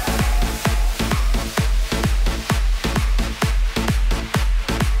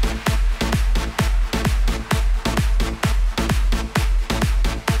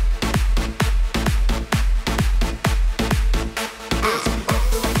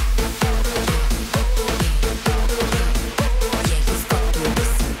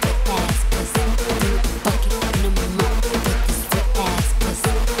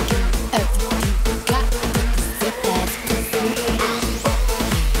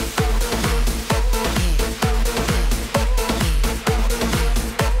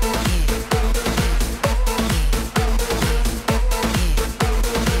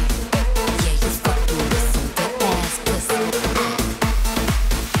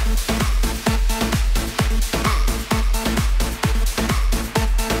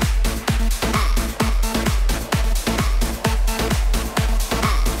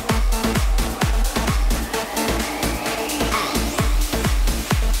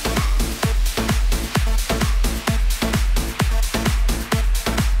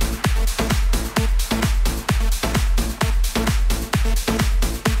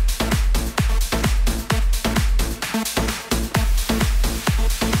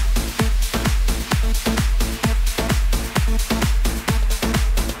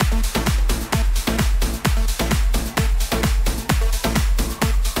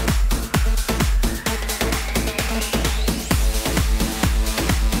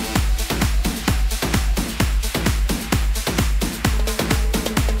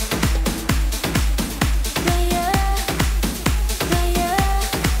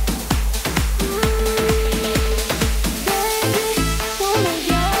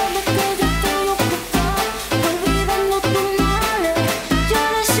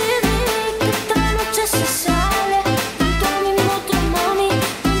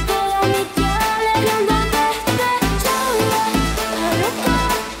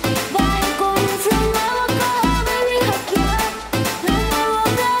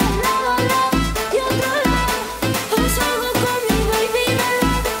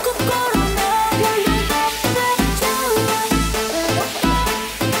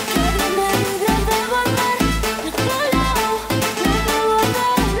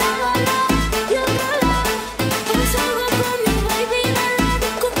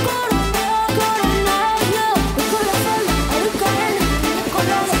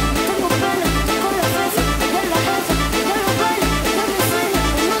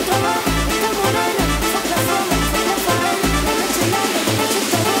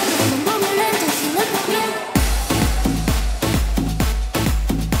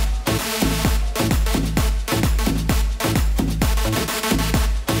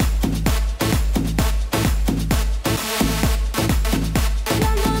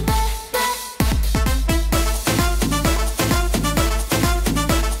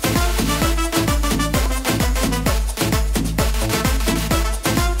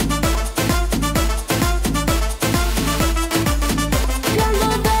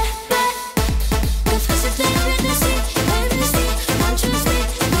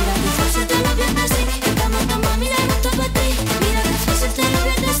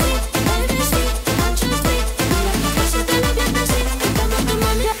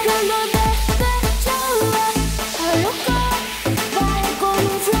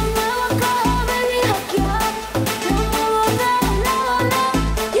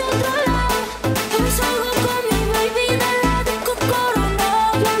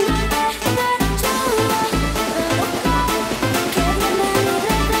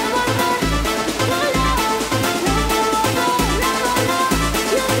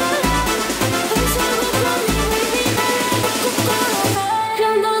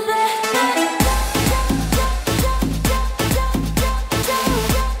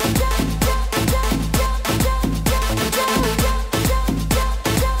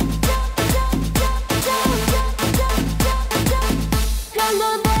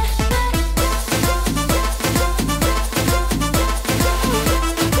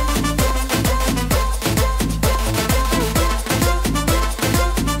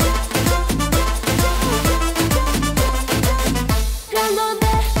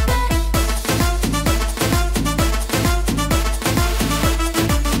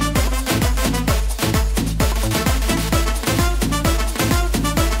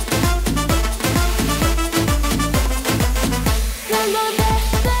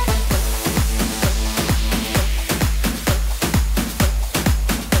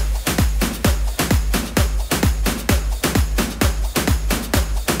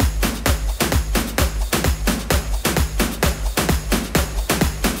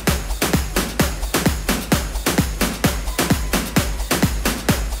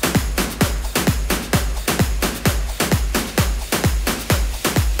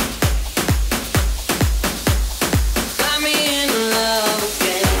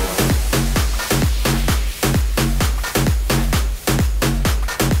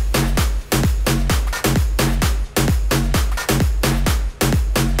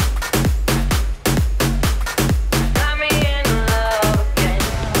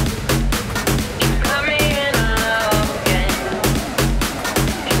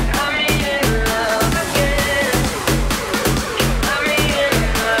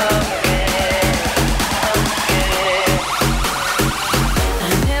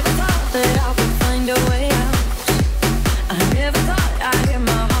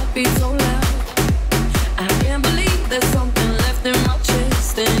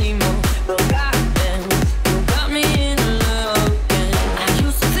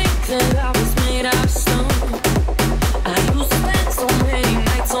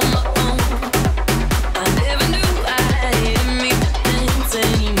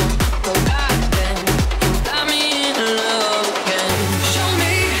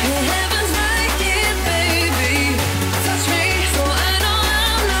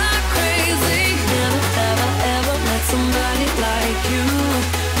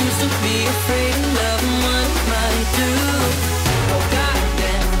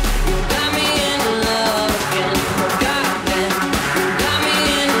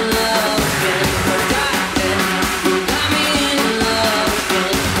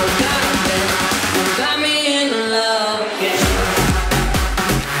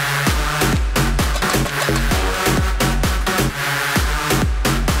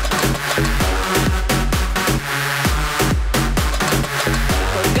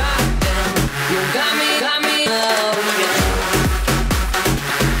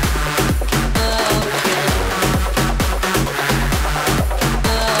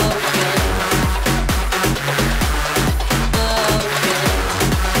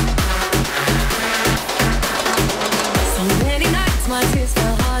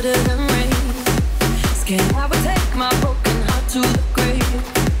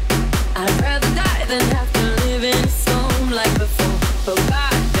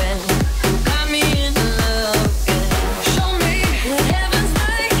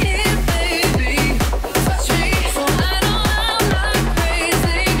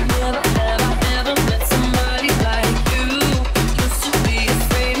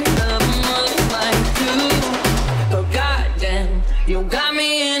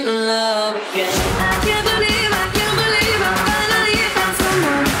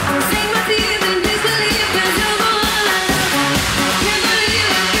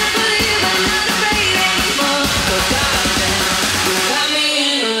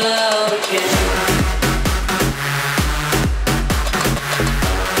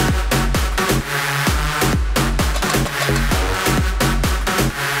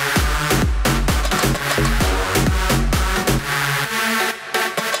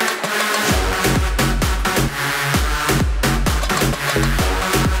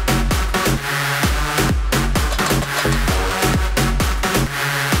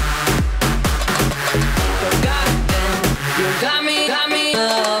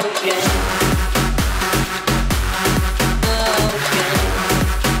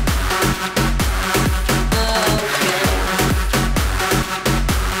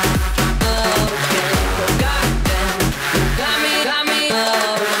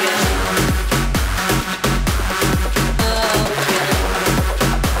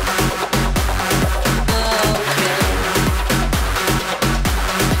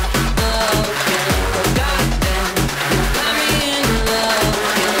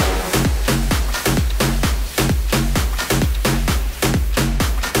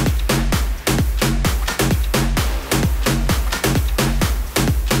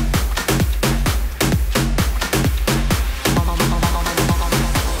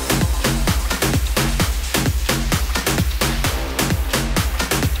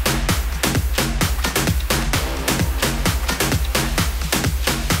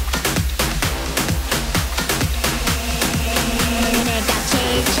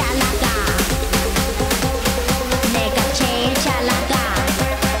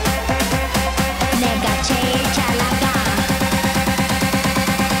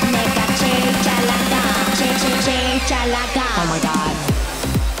 Oh my god.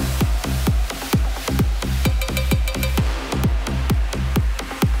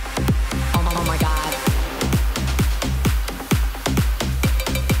 Oh my god.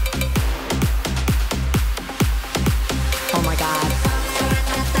 Oh my god.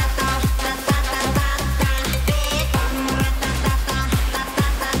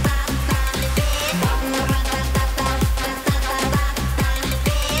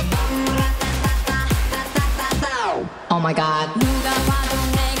 Oh my god. 누가 봐도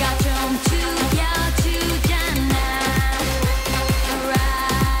내가 좀 죽여주잖아.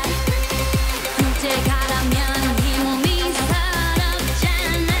 Right. 둘째 가라면 이 몸이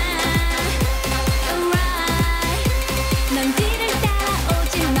서럽잖아. Right. 넌 뒤를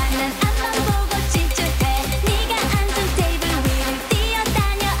따라오지만 난 앞만 보고 질주해. 네가 앉은 테이블 위를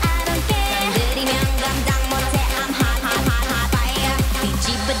뛰어다녀. I don't care. 건드리면 감당 못해. I'm hot, hot, hot, hot fire.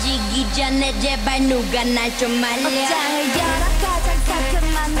 뒤집어지기 전에 제발 누가 날 좀 말려. 옷장을 열어 가장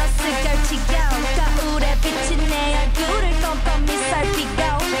상큼한 옷을 걸치고 거울에 비친 내 얼굴을 꼼꼼히 살피고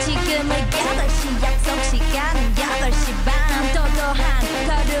지금은 8시 약속 시간은 8시 반 도도한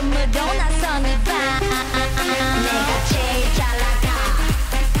걸음으로 나선 이 밤 내가 제일 잘 나가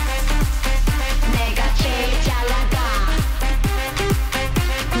내가 제일 잘 나가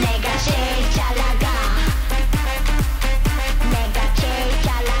내가 제일 잘 나가 내가 제일 잘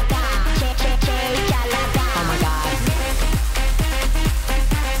나가 제일 잘 나가 Oh my god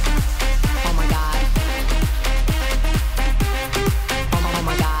Oh my god Oh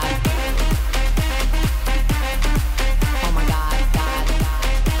my god Oh my god God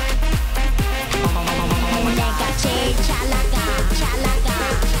내가 제일 잘 나가 잘 나가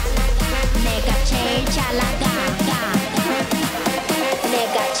내가 제일 잘 나가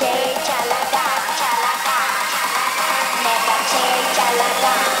내가 제일 잘 나가 잘 나가 내가 제일 잘 나가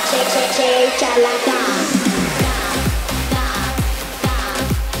제일 잘 나가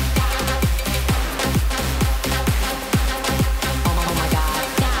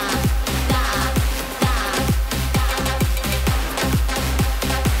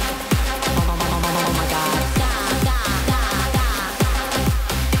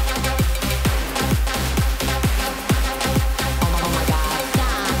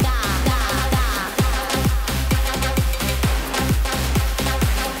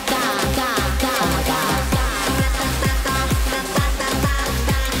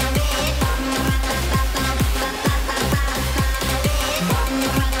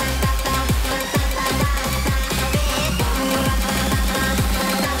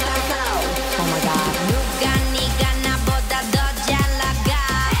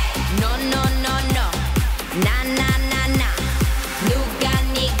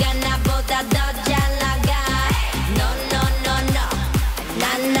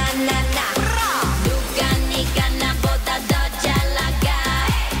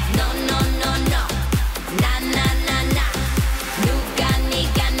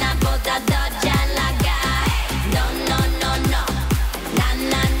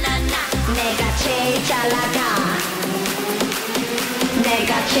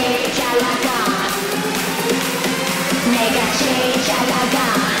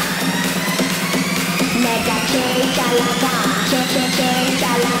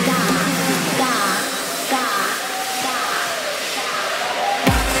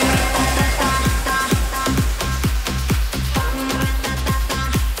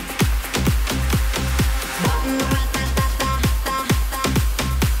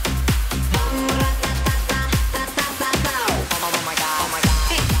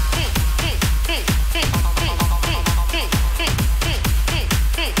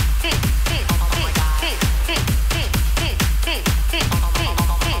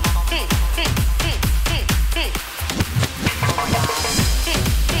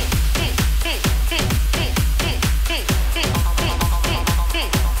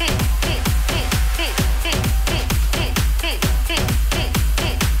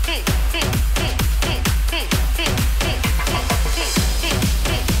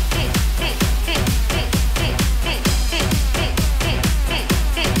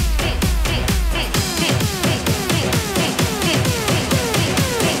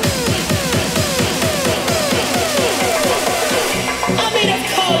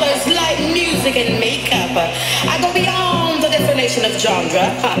I go beyond the definition of genre.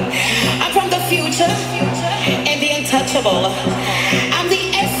 I'm from the future and the untouchable. I'm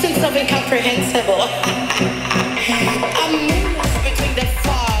the essence of incomprehensible. I'm between the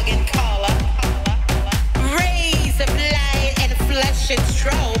fog and color, rays of light and flesh and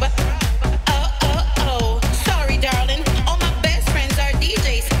strobe. Oh, sorry darling, all my best friends are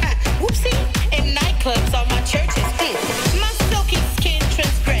DJs. Whoopsie, in nightclubs, all my churches.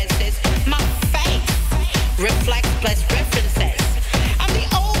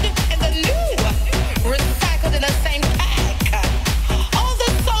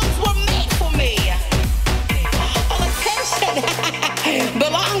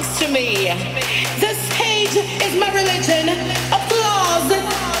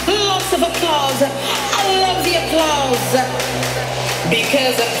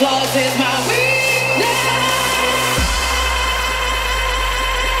 Because applause is my weakness.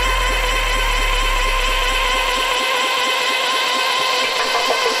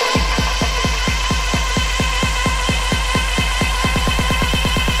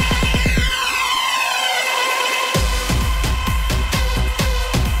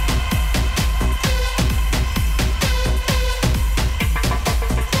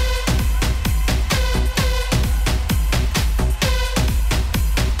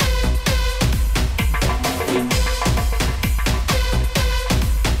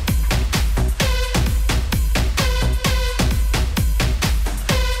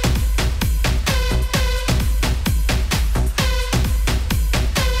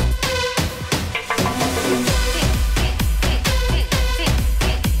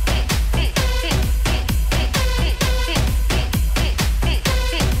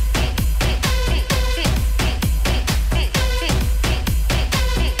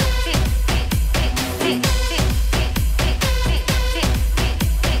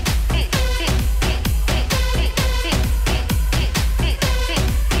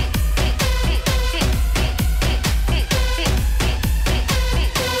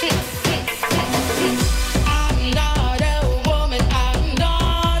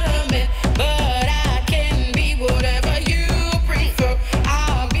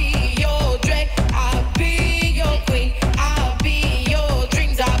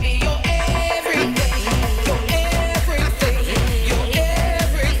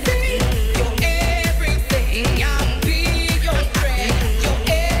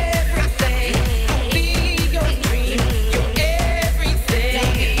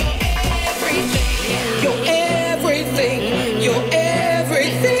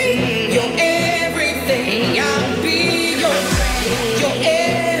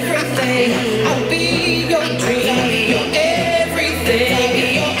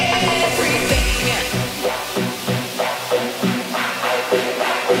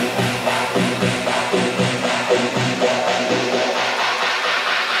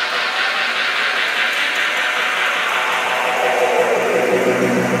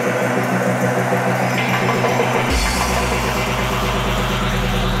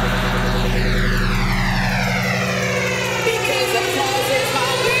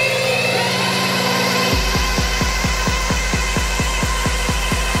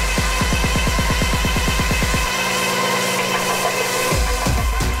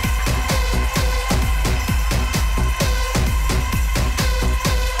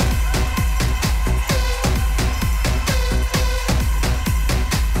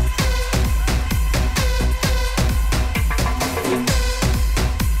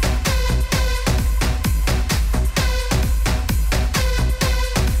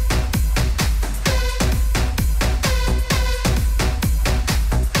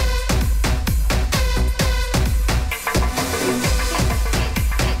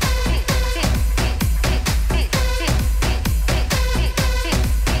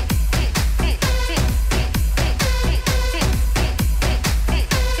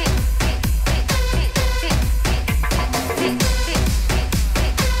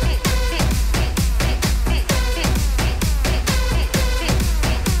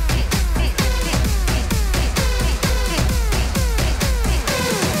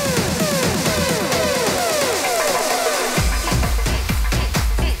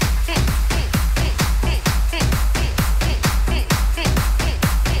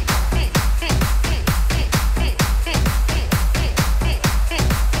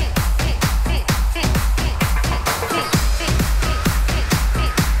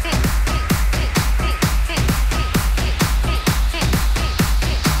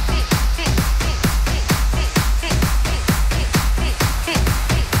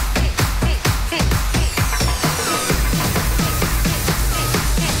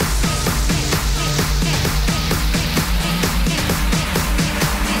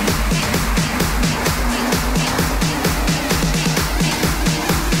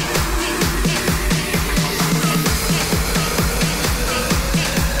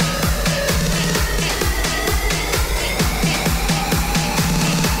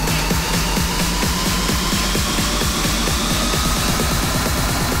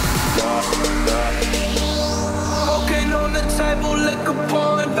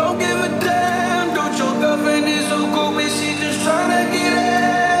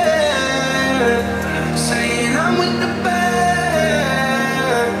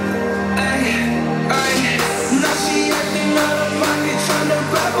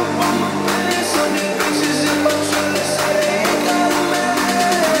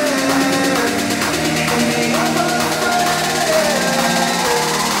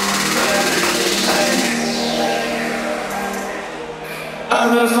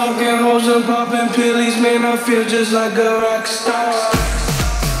 and popping pillies, man, I feel just like a rock star.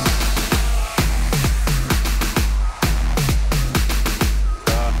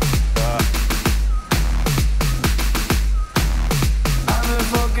 I've been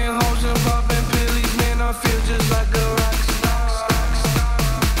fucking hoes and popping pillies, man, I feel just like a rock star.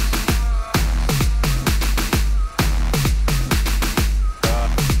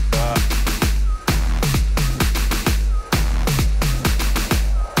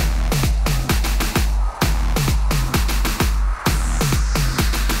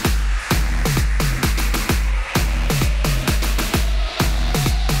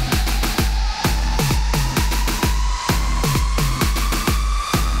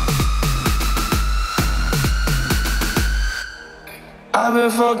 I've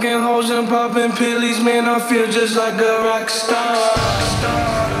been fucking hoes and popping pillies, man, I feel just like a rock star.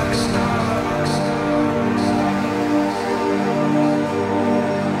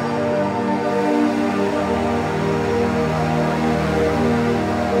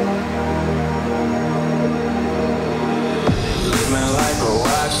 Living like a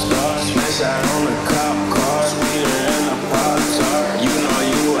rock star, smash out on the cop car, sweeter than a Pop-Tart. You know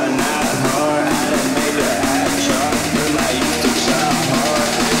you are not hard, I done made the hat chart. Look like you still shot hard,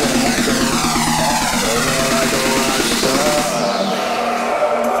 living like a rock star.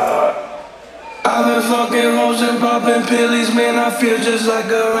 I've been fucking hoes and popping pillies, man, I feel just like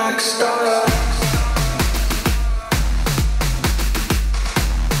a rock star.